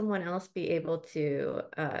might someone else be able to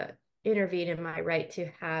intervene in my right to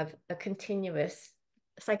have a continuous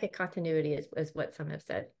psychic continuity, is what some have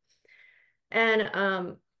said.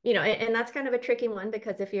 And and that's kind of a tricky one,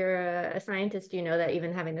 because if you're a scientist, you know that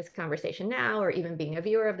even having this conversation now, or even being a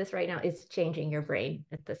viewer of this right now, is changing your brain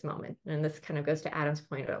at this moment. And this kind of goes to Adam's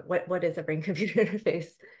point about what is a brain-computer interface.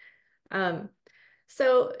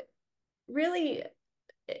 So really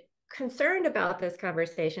concerned about this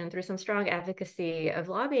conversation through some strong advocacy of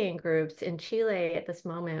lobbying groups in Chile at this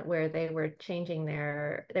moment, where they were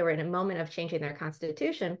in a moment of changing their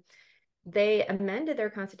constitution. They amended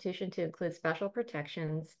their constitution to include special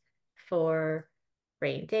protections for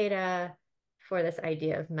brain data, for this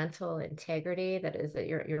idea of mental integrity, that is that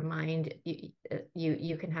your mind,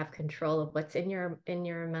 you can have control of what's in your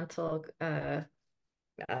mental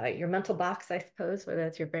box, I suppose, whether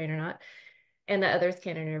that's your brain or not, and that others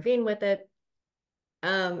can intervene with it.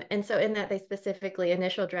 And so in that, they specifically,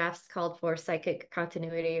 initial drafts called for psychic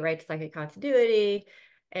continuity, right to psychic continuity,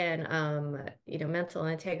 and mental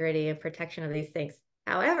integrity and protection of these things.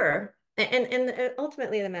 However, and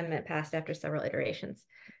ultimately the amendment passed after several iterations.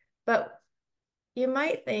 But you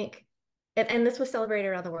might think, and this was celebrated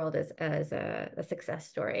around the world as a success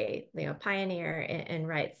story, pioneer in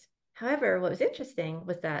rights. However, what was interesting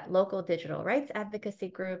was that local digital rights advocacy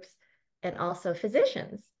groups and also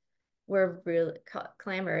physicians were really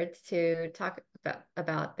clamored to talk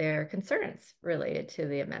about their concerns related to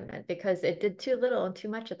the amendment, because it did too little and too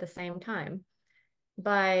much at the same time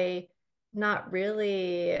by not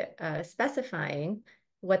really specifying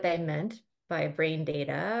what they meant by brain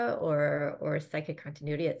data or psychic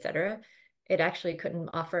continuity, et cetera. It actually couldn't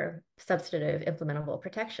offer substantive implementable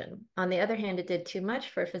protection. On the other hand, it did too much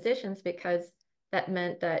for physicians, because that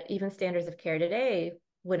meant that even standards of care today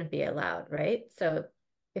wouldn't be allowed, right? So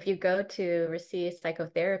if you go to receive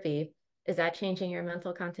psychotherapy, is that changing your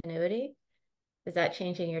mental continuity? Is that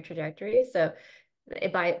changing your trajectory? So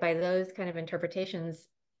by those kind of interpretations,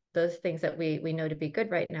 those things that we know to be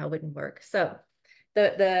good right now wouldn't work. So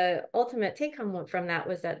the ultimate take home from that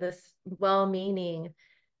was that this well-meaning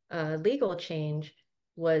legal change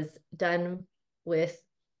was done with,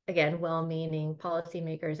 again, well-meaning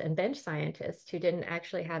policymakers and bench scientists who didn't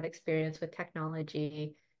actually have experience with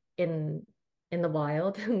technology in the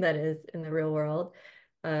wild, that is, in the real world,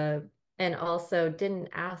 and also didn't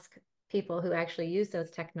ask people who actually use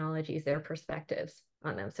those technologies their perspectives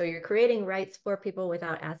on them. So you're creating rights for people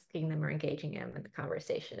without asking them or engaging them in the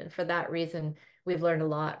conversation. And for that reason, we've learned a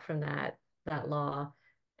lot from that law,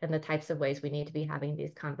 and the types of ways we need to be having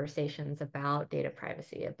these conversations about data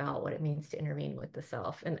privacy, about what it means to intervene with the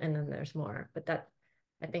self. And then there's more, but that,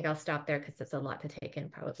 I think I'll stop there, because it's a lot to take in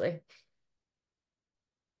probably.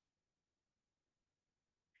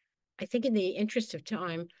 I think in the interest of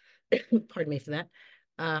time, pardon me for that,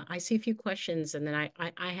 I see a few questions, and then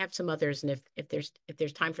I have some others, and if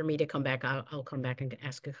there's time for me to come back, I'll come back and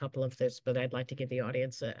ask a couple of this, but I'd like to give the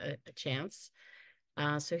audience a chance.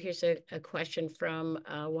 So here's a question from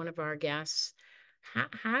one of our guests.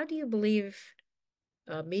 How do you believe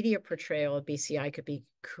media portrayal of BCI could be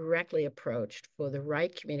correctly approached for the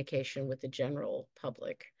right communication with the general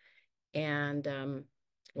public? And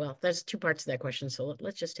well, there's two parts to that question, so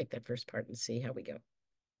let's just take that first part and see how we go.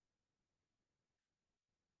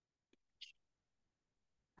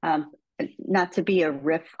 Not to be a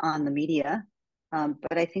riff on the media,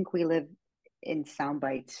 but I think we live in sound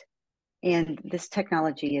bites, and this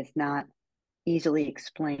technology is not easily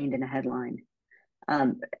explained in a headline,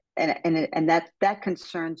 and that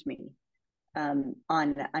concerns me, on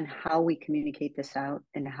how we communicate this out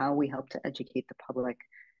and how we help to educate the public,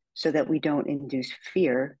 so that we don't induce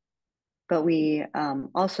fear, but we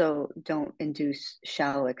also don't induce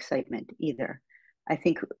shallow excitement either. I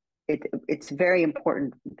think it's very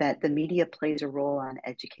important that the media plays a role on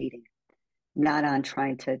educating, not on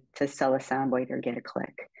trying to sell a soundbite or get a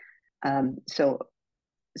click. So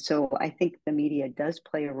I think the media does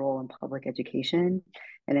play a role in public education,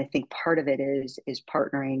 and I think part of it is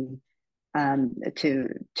partnering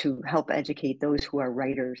to help educate those who are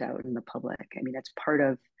writers out in the public. I mean, that's part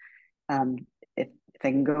of, if I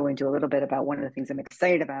can go into a little bit about one of the things I'm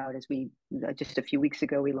excited about, is we just a few weeks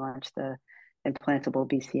ago we launched the Implantable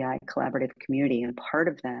BCI Collaborative Community, and part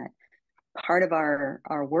of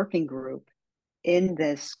our working group in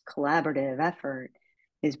this collaborative effort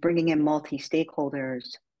is bringing in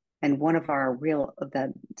multi-stakeholders. And one of our of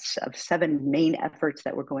 7 main efforts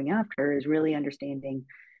that we're going after is really understanding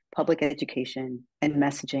public education and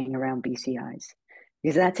messaging around BCIs,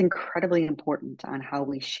 because that's incredibly important on how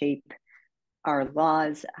we shape our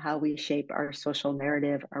laws, how we shape our social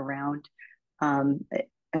narrative around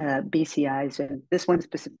BCIs. And this one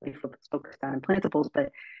specifically focused on implantables,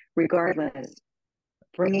 but regardless,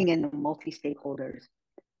 bringing in the multi-stakeholders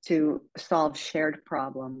to solve shared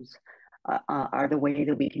problems are the way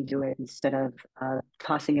that we can do it, instead of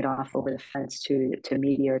tossing it off over the fence to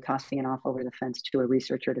media, or tossing it off over the fence to a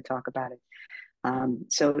researcher to talk about it.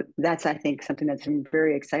 So that's, I think, something that's I'm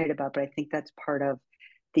very excited about, but I think that's part of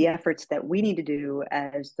the efforts that we need to do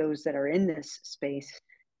as those that are in this space,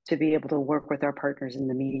 to be able to work with our partners in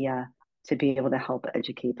the media to be able to help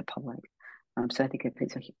educate the public. So I think it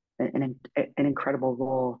plays an incredible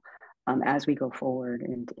role as we go forward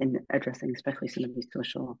in addressing especially some of these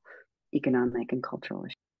social, economic, and cultural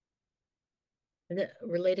issues. The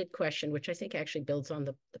related question, which I think actually builds on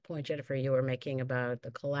the point, Jennifer, you were making about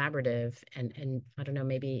the collaborative, and I don't know,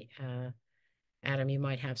 maybe Adam, you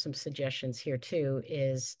might have some suggestions here too,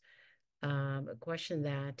 is a question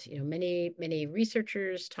that, many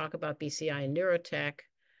researchers talk about BCI and neurotech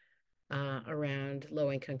around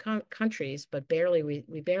low-income countries, but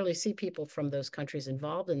we barely see people from those countries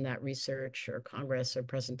involved in that research or congress or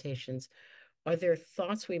presentations. Are there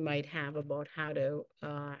thoughts we might have about how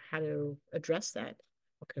to address that?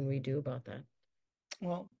 What can we do about that?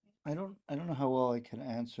 Well, I don't know how well I can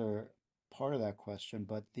answer part of that question,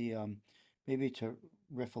 but the maybe to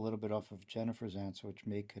riff a little bit off of Jennifer's answer, which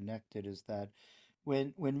may connect it, is that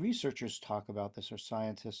when researchers talk about this, or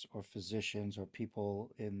scientists or physicians or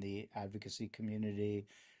people in the advocacy community,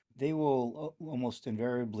 they will almost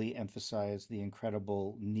invariably emphasize the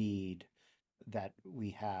incredible need that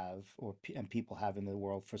we have, and people have in the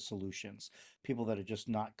world, for solutions. People that are just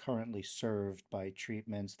not currently served by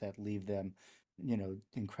treatments that leave them,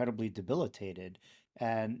 incredibly debilitated.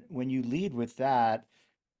 And when you lead with that,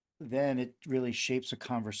 then it really shapes a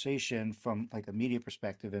conversation from like a media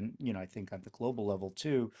perspective, and I think on the global level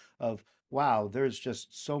too, of wow, there's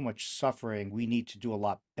just so much suffering, we need to do a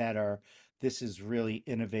lot better, this is really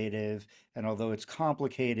innovative, and although it's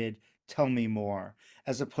complicated, tell me more.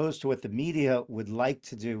 As opposed to what the media would like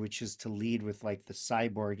to do, which is to lead with like the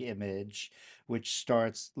cyborg image, which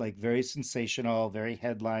starts like very sensational, very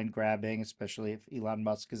headline grabbing, especially if Elon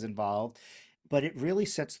Musk is involved, but it really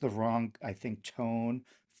sets the wrong, I think, tone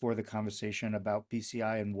for the conversation about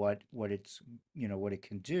BCI and what it's, what it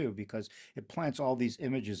can do, because it plants all these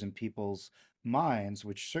images in people's minds,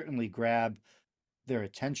 which certainly grab their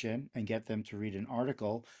attention and get them to read an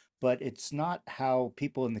article, but it's not how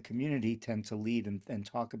people in the community tend to lead and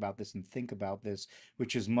talk about this and think about this,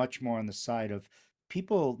 which is much more on the side of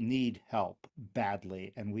people need help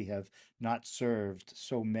badly, and we have not served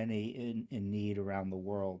so many in need around the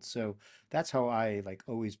world. So that's how I like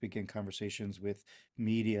always begin conversations with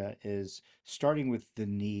media, is starting with the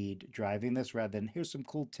need driving this, rather than here's some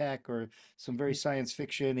cool tech or some very science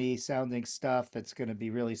fiction-y sounding stuff that's going to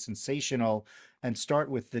be really sensational, and start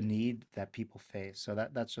with the need that people face. So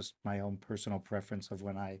that's just my own personal preference of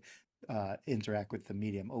when I interact with the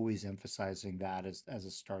media. I'm always emphasizing that as a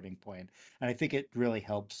starting point. And I think it really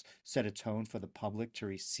helps set a tone for the public to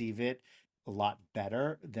receive it a lot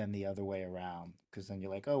better than the other way around. Because then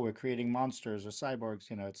you're like, oh, we're creating monsters or cyborgs.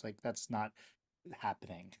 It's like, that's not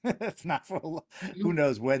happening. It's not for who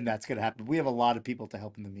knows when that's going to happen. We have a lot of people to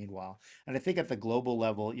help in the meanwhile. And I think at the global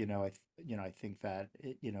level, I think that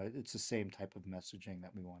it's the same type of messaging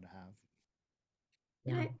that we want to have.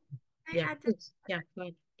 Can Yeah. I Yeah, add to please. Yeah, go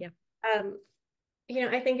ahead. Yeah.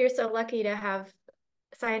 I think you're so lucky to have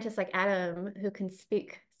scientists like Adam who can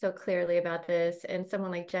speak so clearly about this, and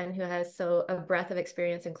someone like Jen who has so a breadth of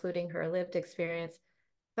experience, including her lived experience.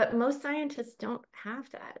 But most scientists don't have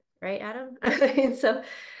that, right, Adam? So,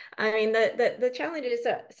 I mean, the challenge is,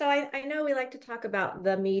 so I know we like to talk about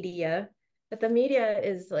the media, but the media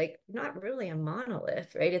is like not really a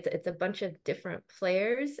monolith, right? It's a bunch of different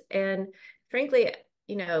players, and frankly,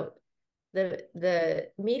 you know, the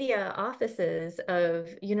media offices of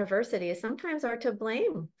universities sometimes are to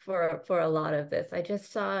blame for a lot of this. I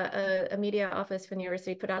just saw a media office from the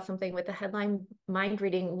university put out something with the headline mind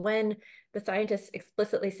reading when the scientist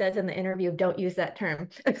explicitly says in the interview, don't use that term.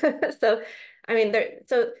 So, I mean,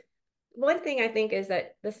 so one thing I think is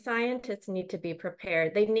that the scientists need to be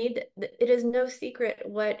prepared. It is no secret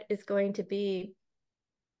what is going to be,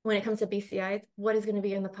 when it comes to BCIs, what is going to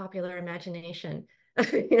be in the popular imagination.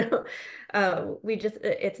 It's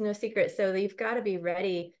no secret. So you've got to be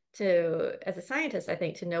ready to, as a scientist, I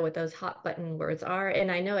think, to know what those hot button words are. And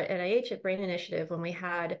I know at NIH at Brain Initiative, when we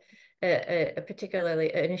had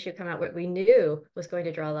particularly an issue come out, what we knew was going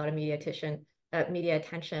to draw a lot of media attention,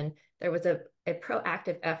 there was a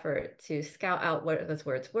proactive effort to scout out what those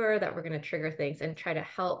words were that were going to trigger things and try to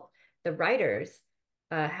help the writers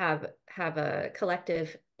have a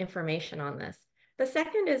collective information on this. The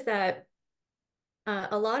second is that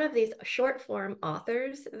a lot of these short form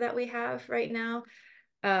authors that we have right now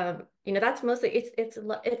That's mostly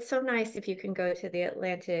it's so nice if you can go to the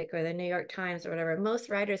Atlantic or the New York Times or whatever. Most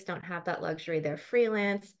writers don't have that luxury. They're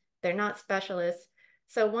freelance, they're not specialists.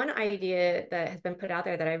 So one idea that has been put out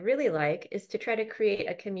there that I really like is to try to create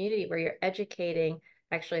a community where you're educating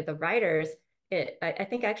actually the writers. I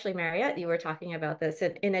think actually, Mariette, you were talking about this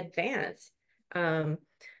in advance, um,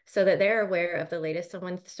 so that they're aware of the latest. So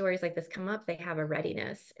when stories like this come up, they have a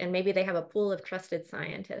readiness, and maybe they have a pool of trusted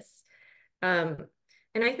scientists. Um,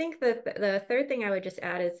 and I think that the third thing I would just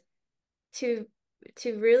add is to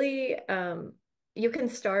really you can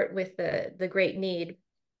start with the great need,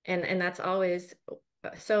 and that's always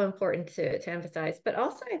so important to emphasize. But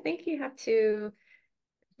also, I think you have to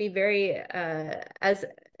be very as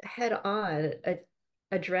head on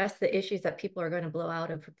address the issues that people are going to blow out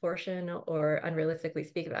of proportion or unrealistically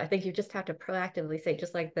speak about. I think you just have to proactively say,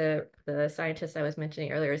 just like the scientist I was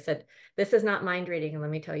mentioning earlier said, this is not mind reading, and let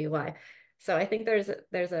me tell you why. So I think there's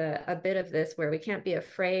a bit of this where we can't be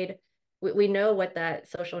afraid. We know what that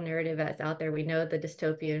social narrative is out there. We know the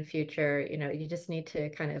dystopian future. You just need to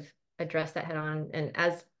kind of address that head on. And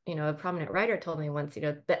as a prominent writer told me once,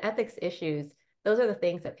 the ethics issues, those are the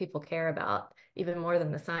things that people care about even more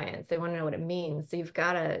than the science. They want to know what it means. So you've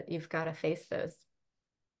got to face those.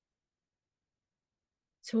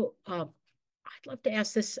 So I'd love to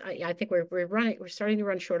ask this. I think we're starting to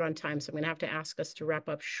run short on time, so I'm going to have to ask us to wrap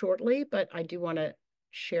up shortly. But I do want to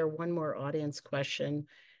share one more audience question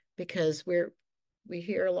because we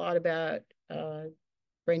hear a lot about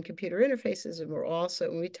brain-computer interfaces,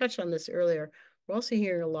 and we touched on this earlier, we're also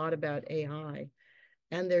hearing a lot about AI.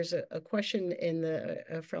 And there's a question in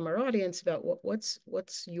the from our audience about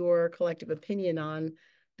what's your collective opinion on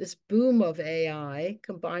this boom of AI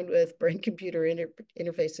combined with brain-computer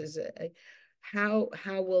interfaces? How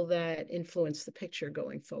will that influence the picture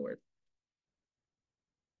going forward?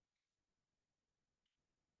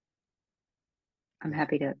 I'm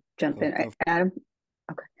happy to jump Go, in. go. Adam?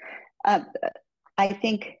 Okay. Uh, I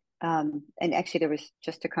think, and actually there was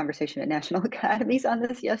just a conversation at National Academies on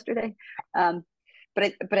this yesterday.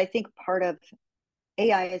 But I think part of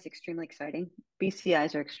AI is extremely exciting.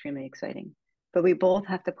 BCIs are extremely exciting, but we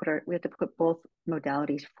have to put both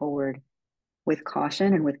modalities forward with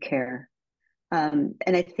caution and with care. And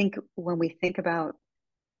I think when we think about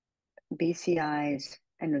BCIs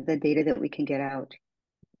and the data that we can get out,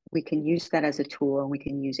 we can use that as a tool, and we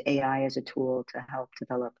can use AI as a tool to help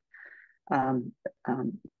develop um,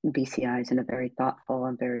 BCIs in a very thoughtful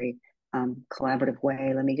and very collaborative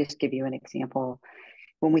way. Let me just give you an example.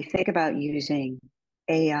 When we think about using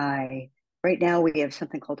AI, right now we have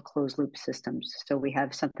something called closed loop systems. So we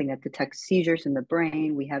have something that detects seizures in the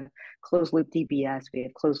brain. We have closed loop DBS. We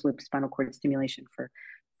have closed loop spinal cord stimulation for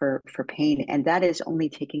pain, and that is only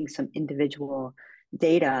taking some individual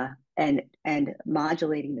data and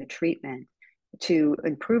modulating the treatment to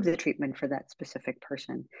improve the treatment for that specific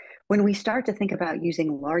person. When we start to think about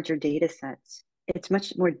using larger data sets, it's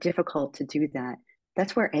much more difficult to do that.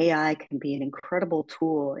 That's where AI can be an incredible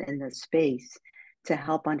tool in this space to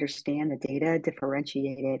help understand the data,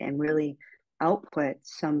 differentiate it, and really output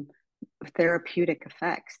some therapeutic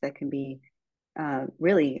effects that can be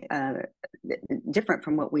really different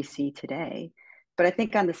from what we see today. But I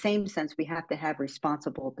think on the same sense, we have to have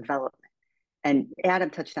responsible development. And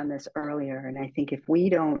Adam touched on this earlier. And I think if we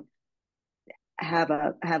don't have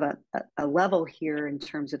a level here in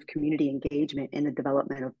terms of community engagement in the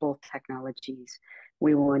development of both technologies,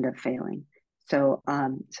 we will end up failing. So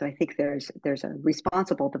I think there's a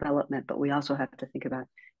responsible development, but we also have to think about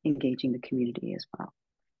engaging the community as well.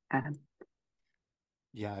 Adam.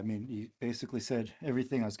 Yeah, I mean, you basically said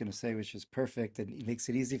everything I was going to say, which is perfect, and it makes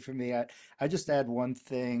it easy for me. I just add one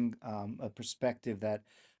thing, a perspective that,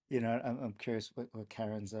 I'm curious what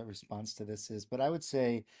Karen's response to this is, but I would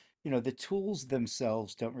say, the tools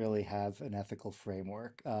themselves don't really have an ethical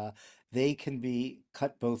framework. They can be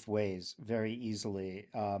cut both ways very easily,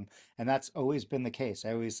 and that's always been the case.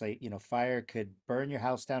 I always say, fire could burn your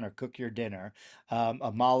house down or cook your dinner.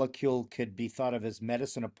 A molecule could be thought of as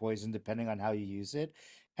medicine or poison, depending on how you use it.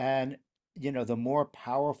 And, the more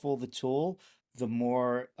powerful the tool, the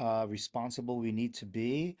more responsible we need to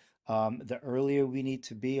be. The earlier we need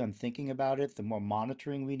to be on thinking about it, the more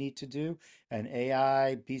monitoring we need to do. And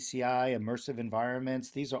AI, BCI, immersive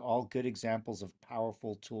environments, these are all good examples of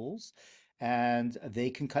powerful tools. And they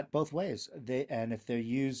can cut both ways. And if they're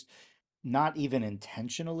used not even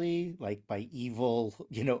intentionally, like by evil,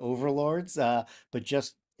 overlords, but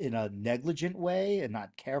just in a negligent way and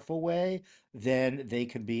not careful way, then they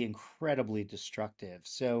can be incredibly destructive.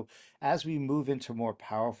 So as we move into more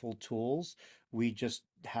powerful tools, we just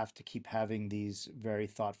have to keep having these very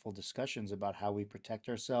thoughtful discussions about how we protect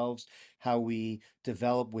ourselves, how we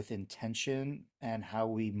develop with intention, and how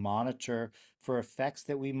we monitor for effects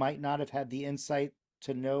that we might not have had the insight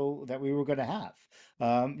to know that we were going to have.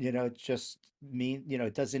 It just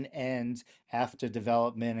it doesn't end after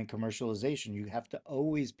development and commercialization. You have to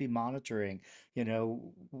always be monitoring.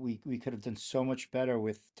 We could have done so much better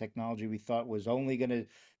with technology we thought was only going to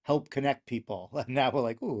help connect people. And now we're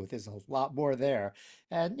like, ooh, there's a lot more there.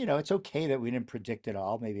 And, it's okay that we didn't predict it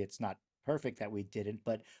all. Maybe it's not perfect that we didn't,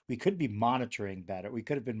 but we could be monitoring better. We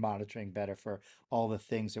could have been monitoring better for all the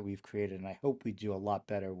things that we've created. And I hope we do a lot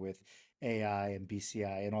better with AI and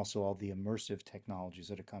BCI and also all the immersive technologies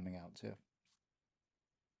that are coming out too.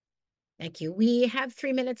 Thank you. We have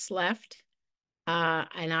 3 minutes left,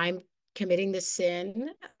 and I'm committing the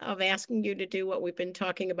sin of asking you to do what we've been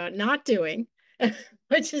talking about not doing,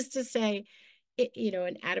 which is to say,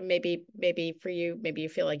 and Adam, maybe for you, maybe you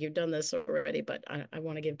feel like you've done this already, but I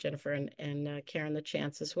want to give Jennifer and Karen the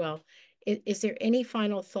chance as well. Is there any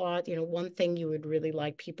final thought, one thing you would really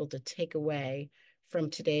like people to take away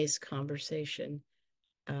from today's conversation?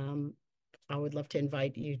 I would love to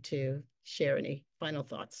invite you to share any final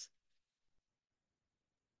thoughts.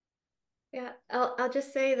 Yeah, I'll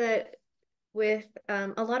just say that with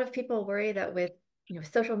a lot of people worry that with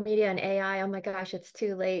social media and AI, oh my gosh, it's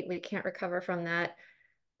too late. We can't recover from that.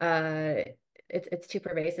 It's too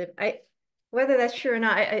pervasive. Whether that's true or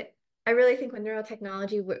not, I really think with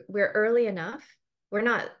neurotechnology, we're early enough. We're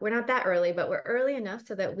not that early, but we're early enough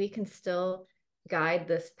so that we can still guide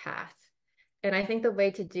this path. And I think the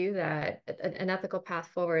way to do that, an ethical path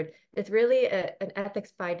forward, is really an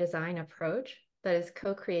ethics by design approach that is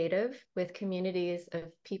co-creative with communities of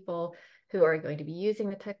people who are going to be using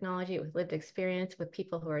the technology with lived experience, with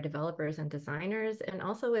people who are developers and designers, and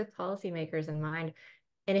also with policymakers in mind.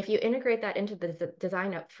 And if you integrate that into the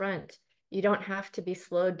design up front, you don't have to be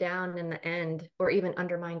slowed down in the end or even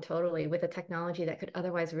undermined totally with a technology that could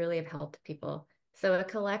otherwise really have helped people. So a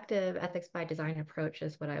collective ethics by design approach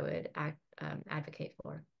is what I would advocate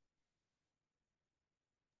for.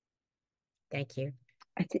 Thank you.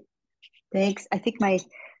 Thanks.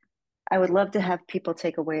 I would love to have people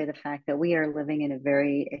take away the fact that we are living in a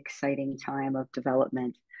very exciting time of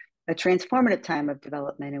development, a transformative time of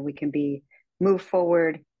development, and we can move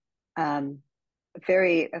forward from a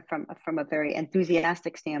very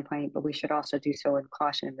enthusiastic standpoint, but we should also do so with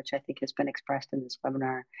caution, which I think has been expressed in this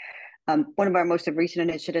webinar. One of our most recent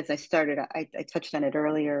initiatives I touched on it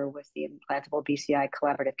earlier, was the implantable BCI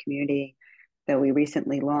collaborative community that we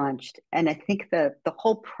recently launched. And I think the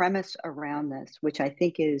whole premise around this, which I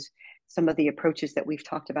think is some of the approaches that we've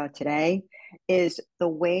talked about today, is the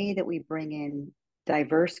way that we bring in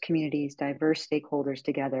diverse communities, diverse stakeholders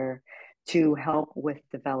together to help with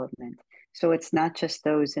development. So it's not just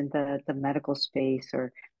those in the medical space,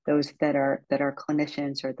 or those that are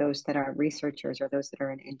clinicians, or those that are researchers, or those that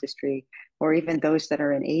are in industry, or even those that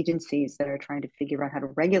are in agencies that are trying to figure out how to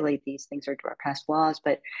regulate these things or pass laws,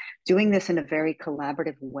 but doing this in a very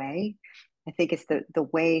collaborative way, I think is the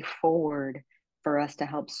way forward for us to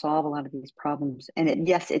help solve a lot of these problems. And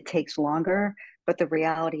yes, it takes longer, but the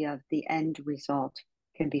reality of the end result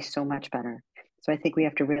can be so much better. So I think we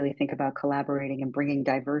have to really think about collaborating and bringing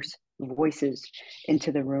diverse voices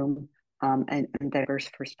into the room, and diverse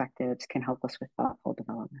perspectives can help us with thoughtful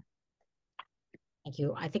development. Thank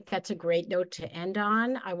you. I think that's a great note to end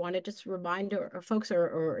on. I want to just remind folks,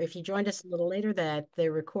 or if you joined us a little later, that the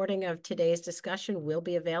recording of today's discussion will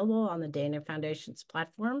be available on the Dana Foundation's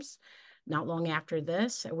platforms not long after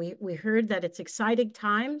this. We heard that it's exciting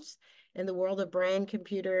times in the world of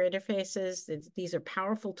brain-computer interfaces. These are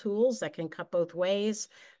powerful tools that can cut both ways,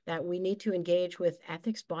 that we need to engage with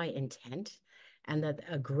ethics by intent, and that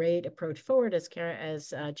a great approach forward, as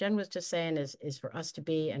Jen was just saying, is for us to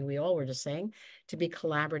be, and we all were just saying, to be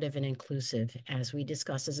collaborative and inclusive as we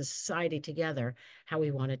discuss as a society together how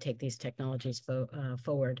we want to take these technologies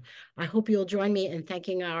forward. I hope you'll join me in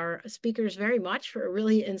thanking our speakers very much for a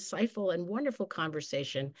really insightful and wonderful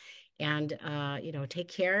conversation. And, take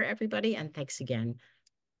care, everybody, and thanks again